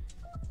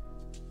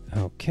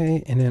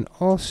 Okay, and then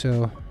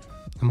also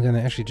I'm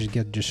gonna actually just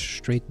get just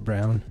straight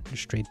brown,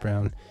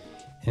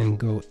 and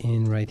go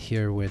in right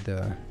here where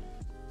the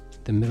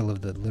middle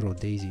of the little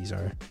daisies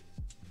are.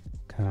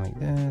 Kind of like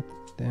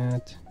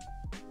that,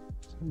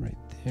 so right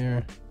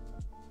there,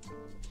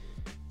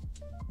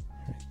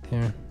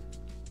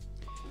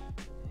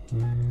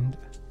 and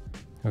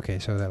okay,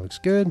 so that looks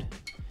good.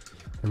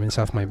 I rinse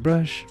off my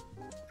brush,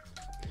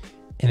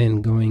 and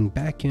then going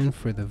back in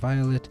for the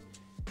violet,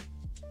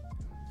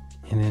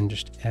 and then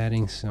just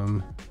adding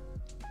some,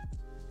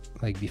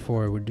 like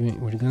before, we're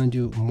gonna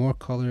do more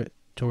color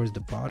towards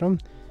the bottom,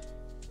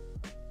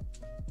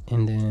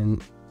 and then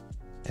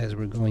as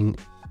we're going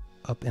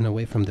up and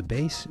away from the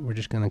base, we're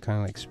just gonna kind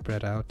of like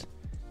spread out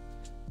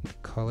the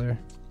color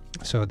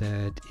so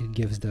that it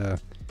gives the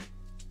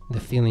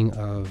feeling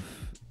of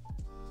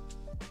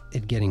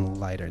it getting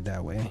lighter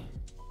that way.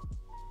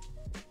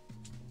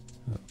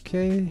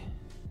 Okay,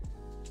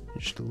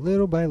 just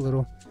little by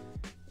little.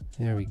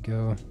 There we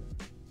go.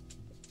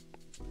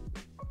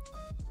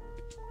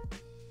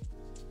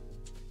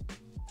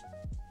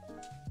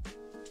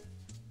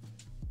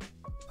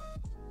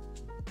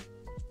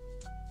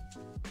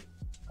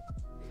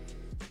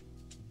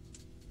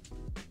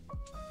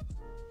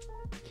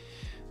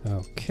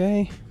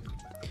 Okay,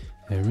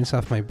 I rinse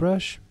off my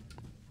brush,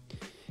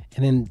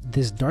 and then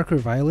this darker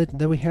violet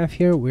that we have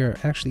here, we're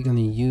actually going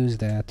to use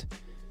that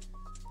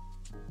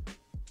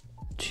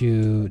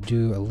to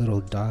do a little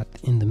dot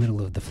in the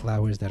middle of the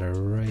flowers that are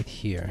right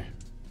here,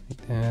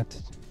 like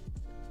that.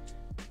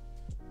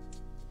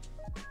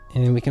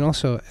 And we can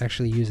also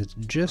actually use it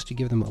just to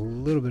give them a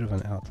little bit of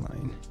an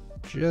outline,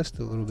 just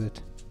a little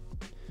bit,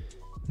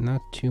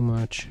 not too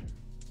much.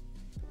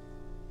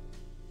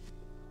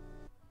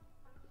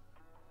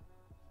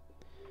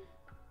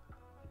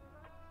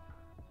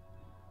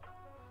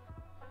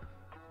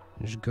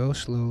 Just go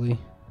slowly.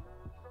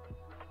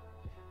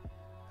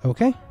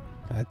 Okay,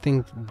 I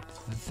think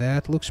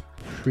that looks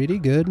pretty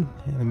good.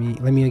 Let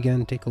me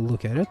again take a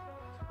look at it.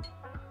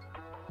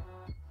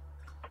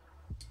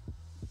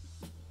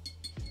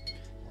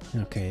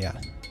 Okay, yeah,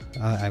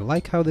 I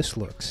like how this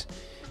looks.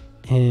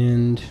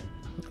 And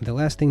the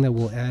last thing that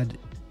we'll add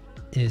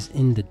is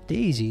in the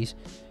daisies.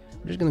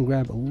 I'm just gonna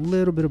grab a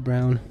little bit of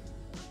brown,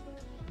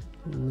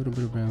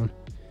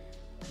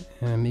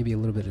 and maybe a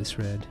little bit of this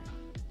red.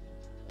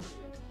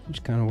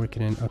 Just kind of work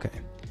it in. Okay,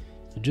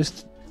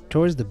 just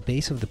towards the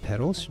base of the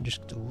petals,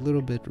 just a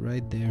little bit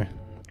right there.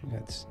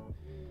 Let's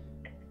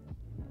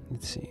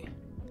see,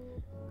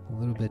 a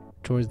little bit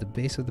towards the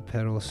base of the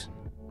petals.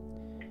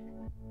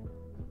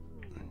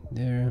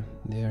 There.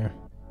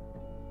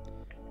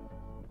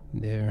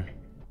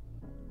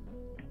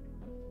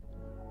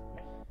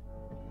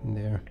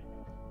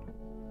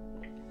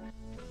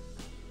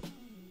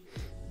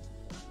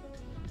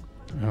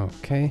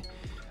 Okay.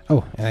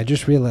 Oh, and I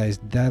just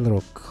realized that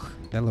little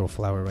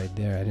flower right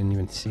there, I didn't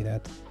even see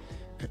that.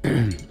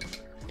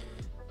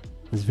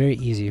 It's very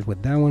easy.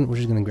 With that one, we're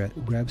just gonna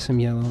grab some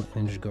yellow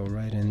and just go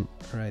right in,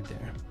 right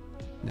there.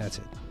 That's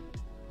it.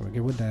 We're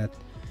good with that.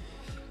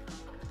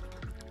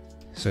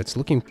 So it's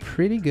looking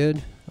pretty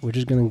good. We're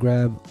just gonna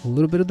grab a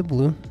little bit of the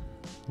blue,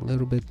 a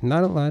little bit,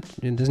 not a lot.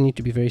 It doesn't need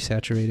to be very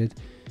saturated.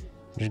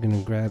 I'm just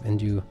gonna grab and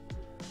do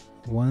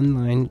one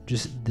line.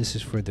 Just this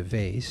is for the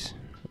vase.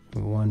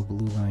 One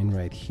blue line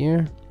right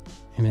here,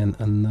 and then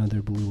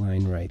another blue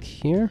line right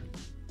here.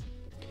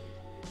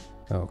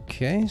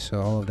 Okay,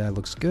 so all of that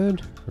looks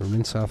good.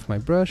 Rinse off my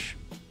brush,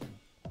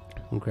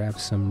 grab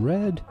some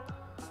red,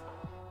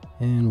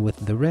 and with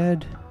the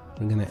red,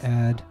 we're gonna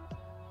add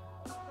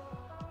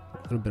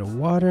a little bit of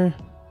water,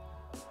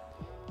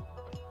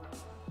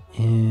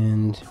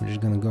 and we're just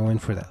gonna go in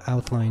for the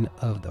outline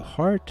of the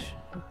heart,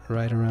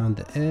 right around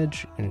the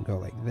edge. We're gonna go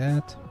like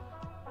that.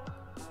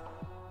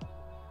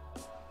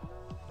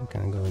 I'm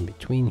gonna go in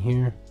between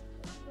here,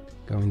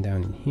 going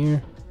down in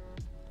here.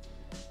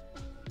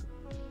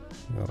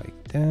 Go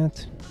like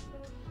that.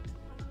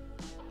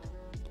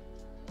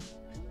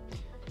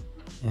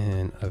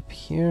 And up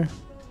here,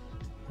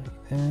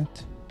 like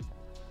that.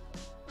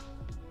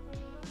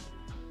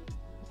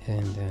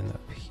 And then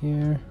up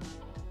here.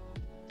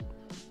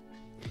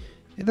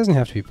 It doesn't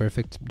have to be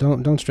perfect.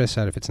 Don't stress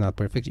out if it's not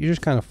perfect. You're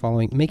just kind of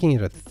following, making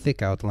it a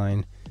thick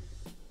outline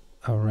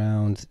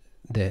around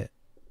the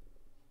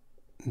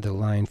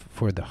line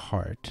for the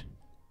heart.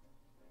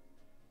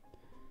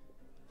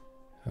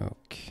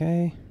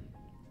 Okay.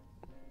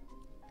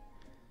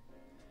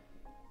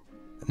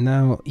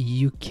 Now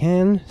you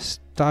can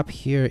stop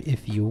here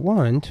if you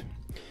want,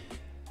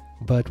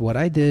 but what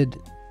I did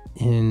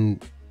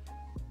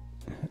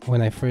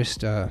when I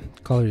first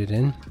colored it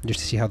in, just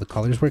to see how the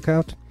colors work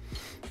out,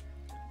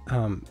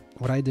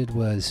 what I did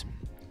was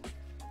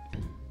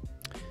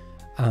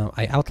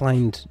I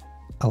outlined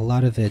a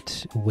lot of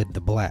it with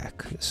the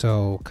black,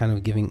 so kind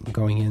of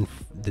going in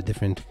the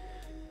different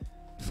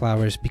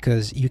flowers,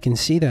 because you can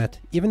see that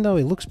even though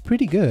it looks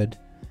pretty good,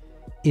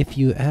 if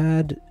you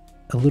add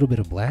a little bit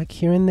of black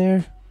here and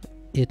there,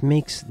 it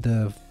makes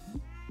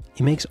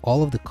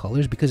all of the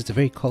colors, because it's a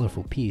very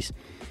colorful piece,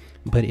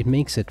 but it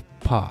makes it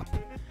pop.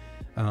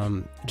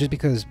 Just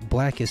because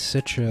black is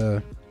such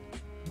a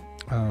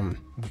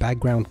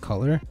background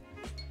color,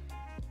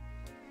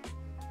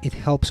 it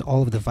helps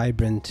all of the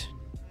vibrant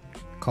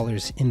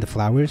colors in the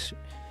flowers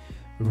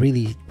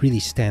really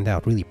stand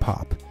out, really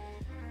pop.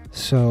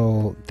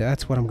 So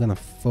that's what I'm gonna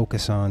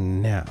focus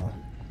on now.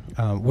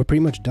 We're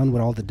pretty much done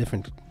with all the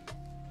different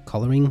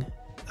coloring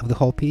of the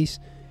whole piece.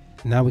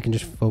 Now we can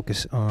just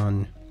focus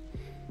on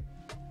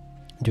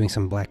doing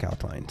some black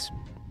outlines.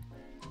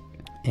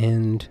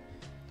 And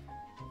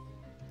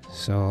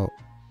so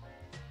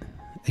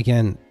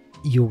again,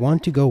 you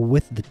want to go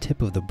with the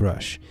tip of the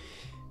brush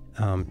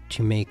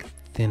to make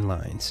thin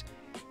lines.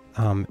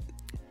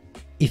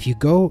 If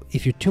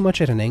you're too much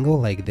at an angle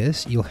like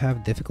this, you'll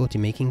have difficulty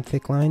making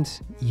thick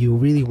lines. You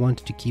really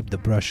want to keep the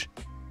brush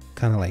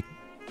kind of like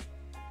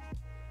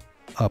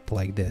up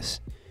like this,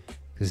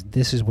 because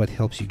this is what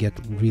helps you get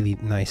really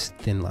nice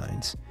thin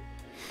lines.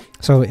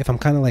 So if I'm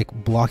kind of like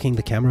blocking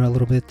the camera a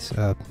little bit,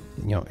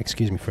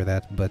 excuse me for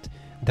that, but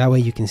that way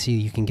you can see,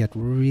 you can get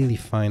really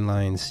fine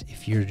lines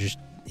if you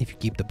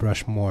keep the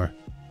brush more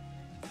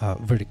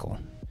vertical.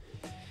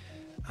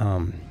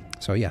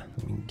 So yeah,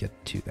 let me get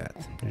to that.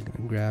 I'm just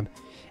gonna grab,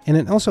 and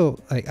then also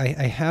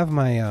I have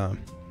my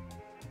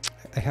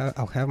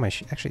I'll have my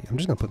actually I'm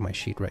just gonna put my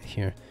sheet right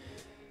here,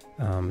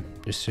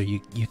 just so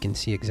you can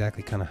see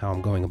exactly kind of how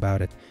I'm going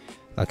about it.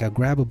 Like I'll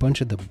grab a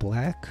bunch of the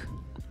black,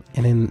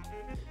 and then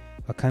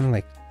I'll kind of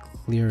like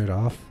clear it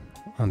off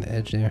on the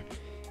edge there,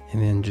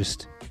 and then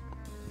just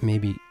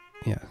maybe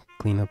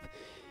clean up,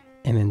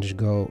 and then just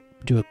go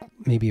do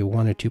maybe a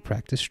 1 or 2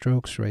 practice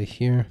strokes right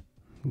here.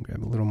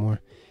 Grab a little more,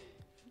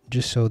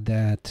 just so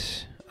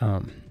that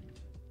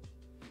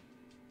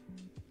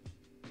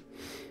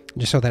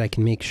I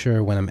can make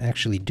sure when I'm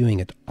actually doing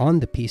it on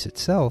the piece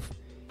itself,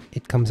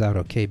 it comes out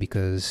okay,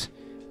 because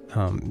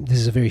this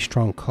is a very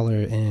strong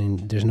color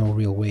and there's no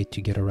real way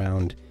to get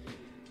around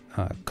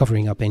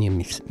covering up any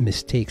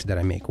mistakes that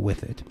I make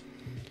with it.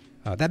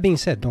 That being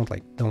said, don't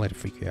let it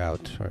freak you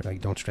out, or like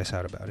don't stress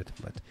out about it.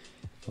 But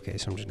okay,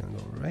 so I'm just gonna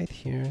go right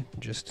here,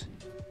 just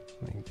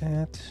like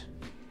that,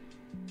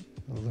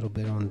 a little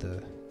bit on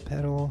the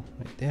petal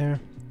right there.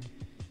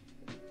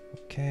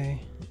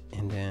 Okay,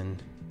 and then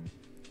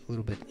a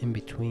little bit in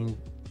between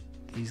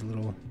these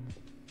little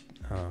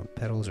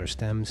petals or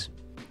stems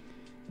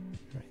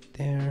right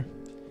there.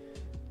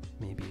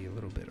 Maybe a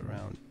little bit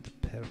around the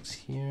petals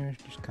here,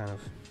 just kind of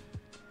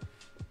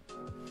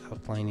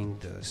outlining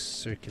the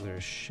circular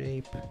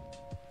shape like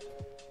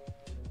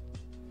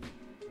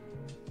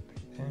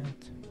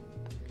that.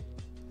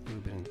 A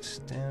little bit in the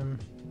stem.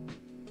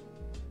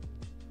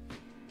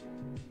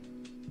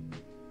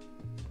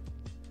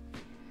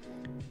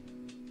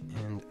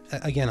 And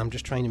again, I'm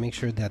just trying to make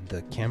sure that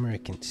the camera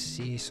can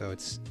see, so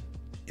it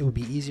would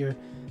be easier.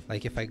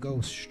 Like if I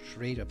go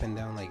straight up and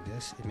down like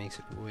this, it makes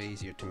it way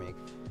easier to make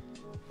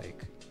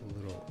like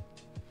little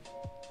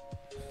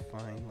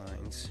fine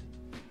lines.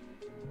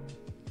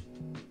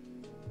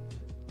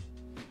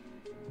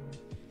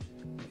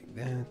 Like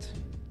that.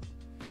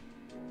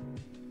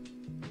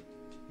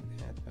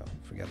 Oh,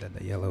 forgot that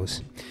the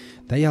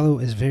yellow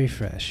is very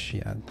fresh.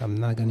 Yeah, I'm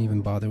not gonna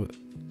even bother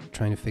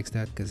trying to fix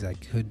that because I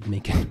could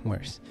make it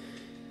worse.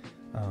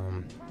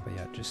 But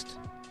yeah, just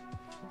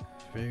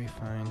very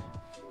fine.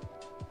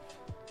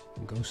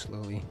 Go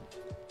slowly.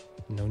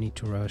 No need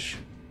to rush.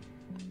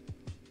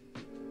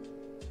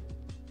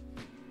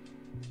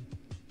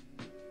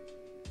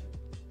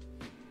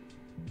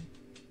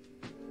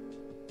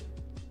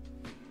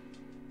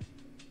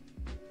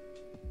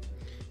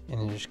 And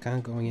then just kind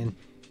of going in.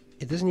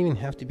 It doesn't even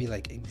have to be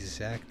like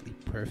exactly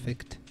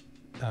perfect.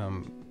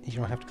 You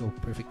don't have to go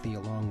perfectly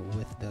along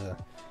with the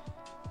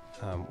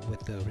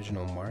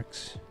original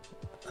marks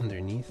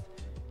underneath.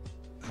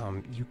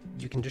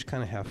 You can just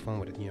kind of have fun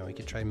with it. You know, you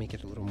could try to make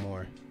it a little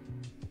more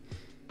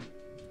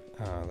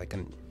like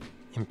an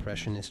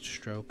impressionist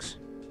strokes,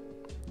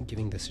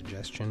 giving the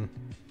suggestion.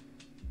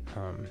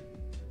 And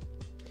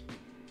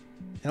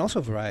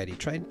also variety.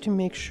 Try to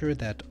make sure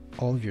that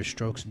all of your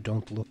strokes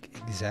don't look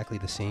exactly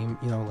the same.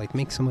 You know, like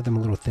make some of them a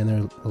little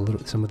thinner,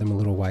 some of them a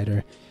little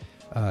wider.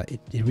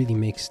 It really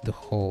makes the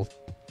whole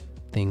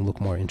thing look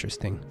more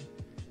interesting.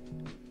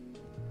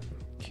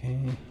 Okay,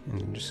 and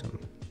then just some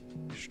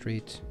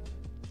straight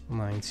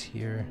lines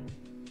here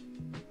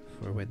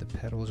for where the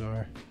petals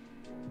are.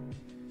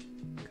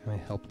 Kind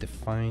of help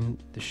define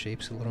the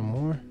shapes a little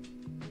more.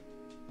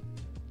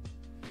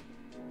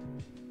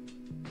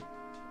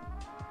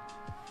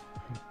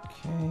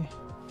 Okay.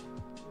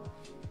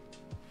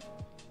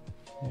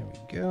 There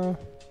we go.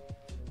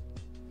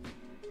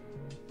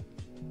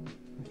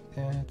 Like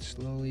that,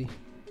 slowly.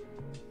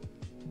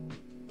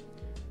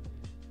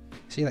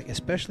 See, like,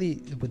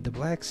 especially with the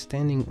black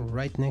standing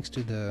right next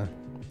to the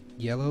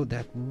yellow,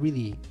 that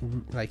really,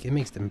 like, it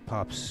makes them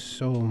pop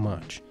so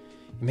much.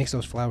 It makes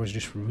those flowers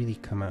just really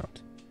come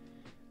out.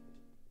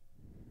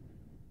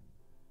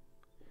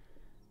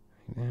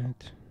 Like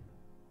that.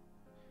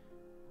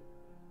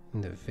 In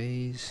the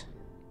vase.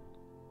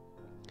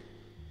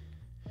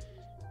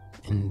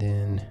 And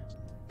then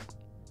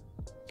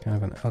kind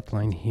of an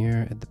outline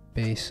here at the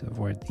base of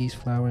where these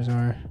flowers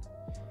are.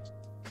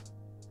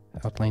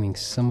 Outlining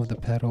some of the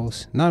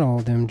petals, not all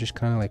of them, just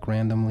kind of like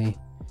randomly.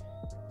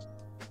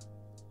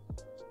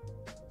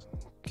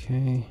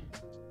 Okay.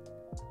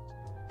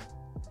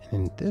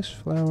 And then this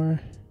flower.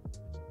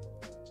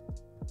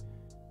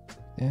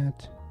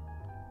 That.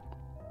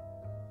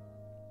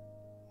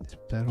 This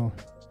petal.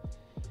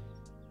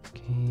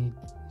 Okay.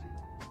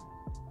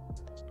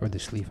 Or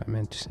this leaf, I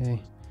meant to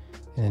say.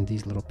 And then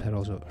these little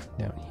petals are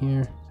down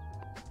here.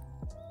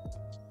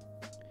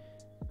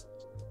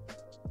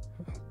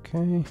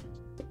 Okay.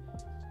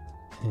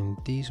 And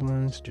these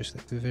ones, just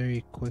like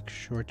very quick,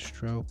 short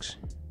strokes.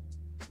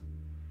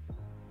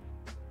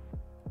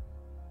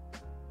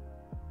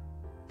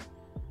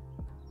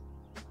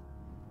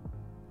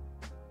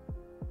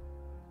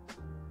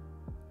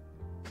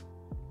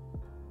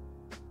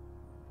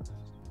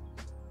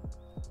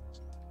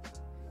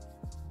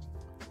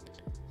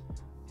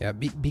 Yeah,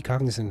 be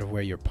cognizant of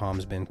where your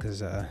palm's been,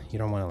 because you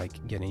don't want to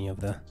like get any of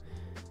the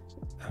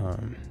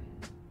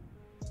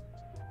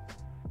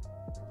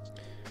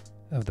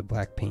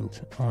black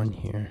paint on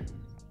here.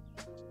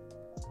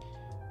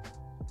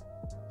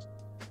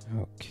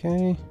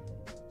 Okay.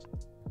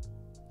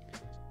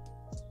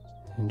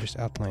 And just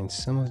outline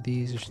some of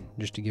these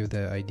just to give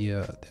the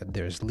idea that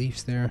there's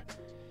leaves there.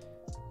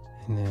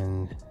 And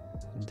then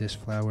this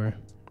flower,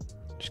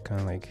 just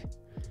kind of like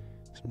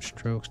some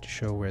strokes to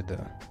show where the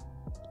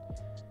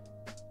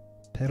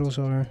petals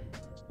are,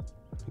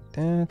 like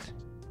that.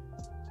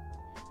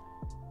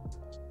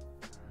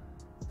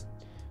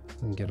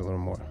 And get a little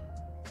more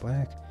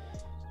black.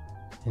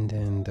 And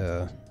then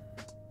the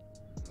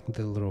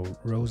little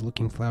rose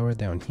looking flower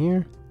down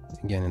here,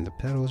 again in the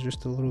petals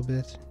just a little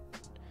bit.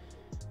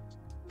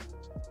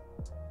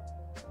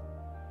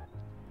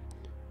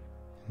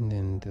 And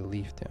then the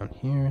leaf down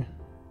here,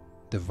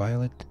 the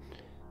violet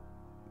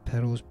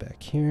petals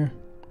back here.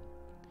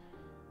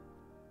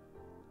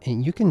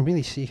 And you can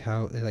really see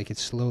how like it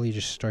slowly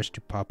just starts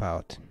to pop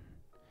out.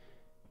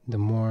 The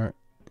more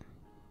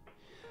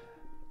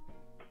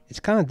it's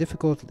kind of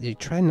difficult. You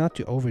try not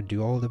to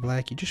overdo all the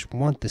black. You just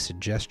want the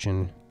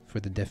suggestion for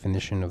the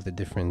definition of the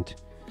different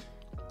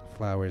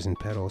flowers and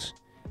petals.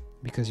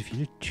 Because if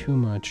you do too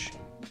much,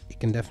 it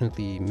can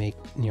definitely make,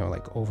 you know,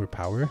 like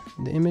overpower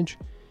the image.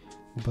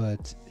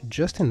 But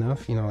just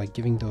enough, you know, like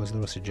giving those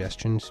little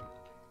suggestions,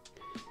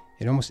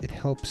 it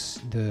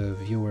helps the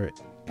viewer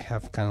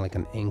have kind of like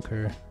an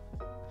anchor.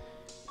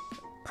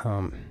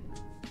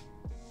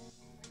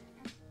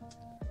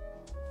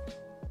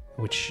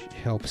 Which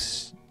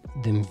helps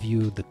them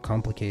view the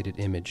complicated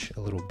image a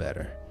little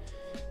better.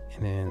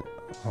 And then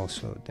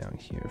also down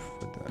here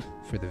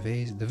for the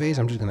vase. The vase,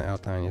 I'm just gonna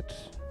outline it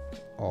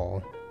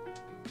all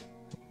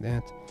like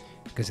that,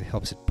 because it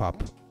helps it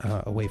pop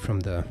away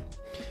from the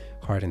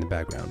heart in the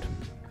background.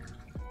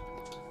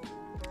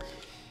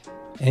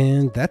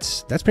 And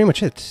that's pretty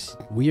much it.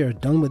 We are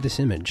done with this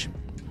image.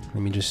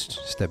 Let me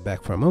just step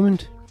back for a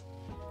moment.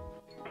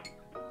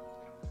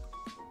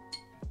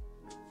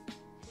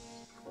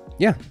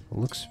 Yeah, it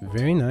looks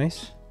very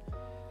nice.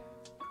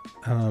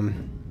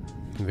 I'm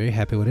very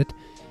happy with it.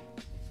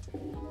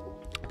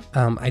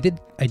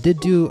 I did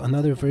do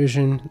another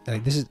version.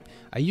 Like this is,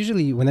 I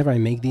usually, whenever I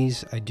make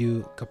these, I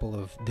do a couple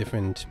of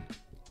different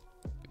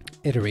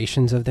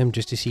iterations of them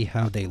just to see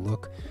how they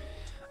look.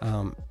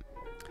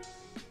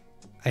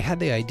 I had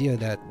the idea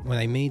that when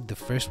I made the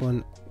first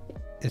one,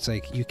 it's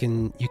like you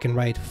can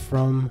write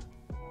from,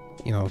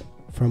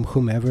 from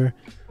whomever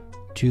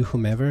to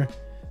whomever.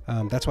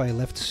 That's why I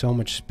left so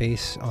much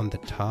space on the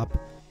top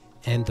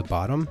and the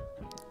bottom.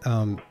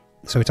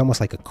 So it's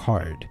almost like a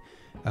card.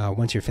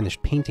 Once you're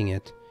finished painting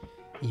it,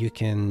 you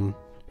can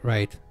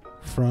write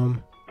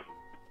from,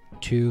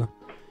 to,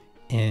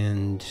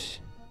 and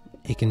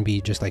it can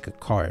be just like a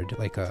card,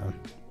 like a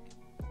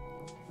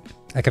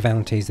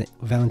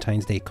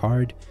Valentine's Day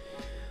card.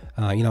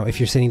 If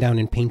you're sitting down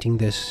and painting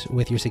this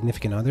with your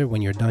significant other,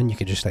 when you're done, you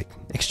could just like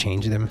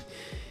exchange them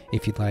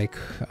if you'd like.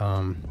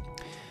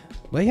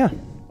 But yeah,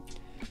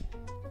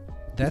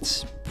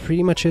 that's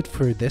pretty much it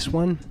for this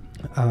one.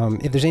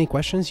 If there's any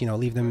questions,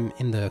 leave them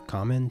in the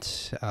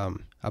comments.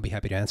 I'll be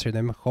happy to answer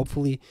them.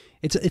 Hopefully,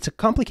 it's a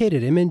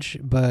complicated image,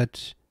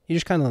 but you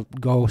just kind of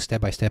go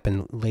step by step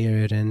and layer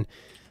it in,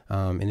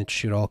 and it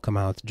should all come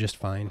out just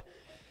fine.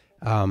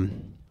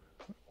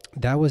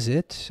 That was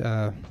it.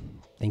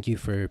 Thank you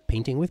for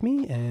painting with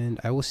me, and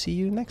I will see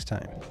you next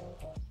time.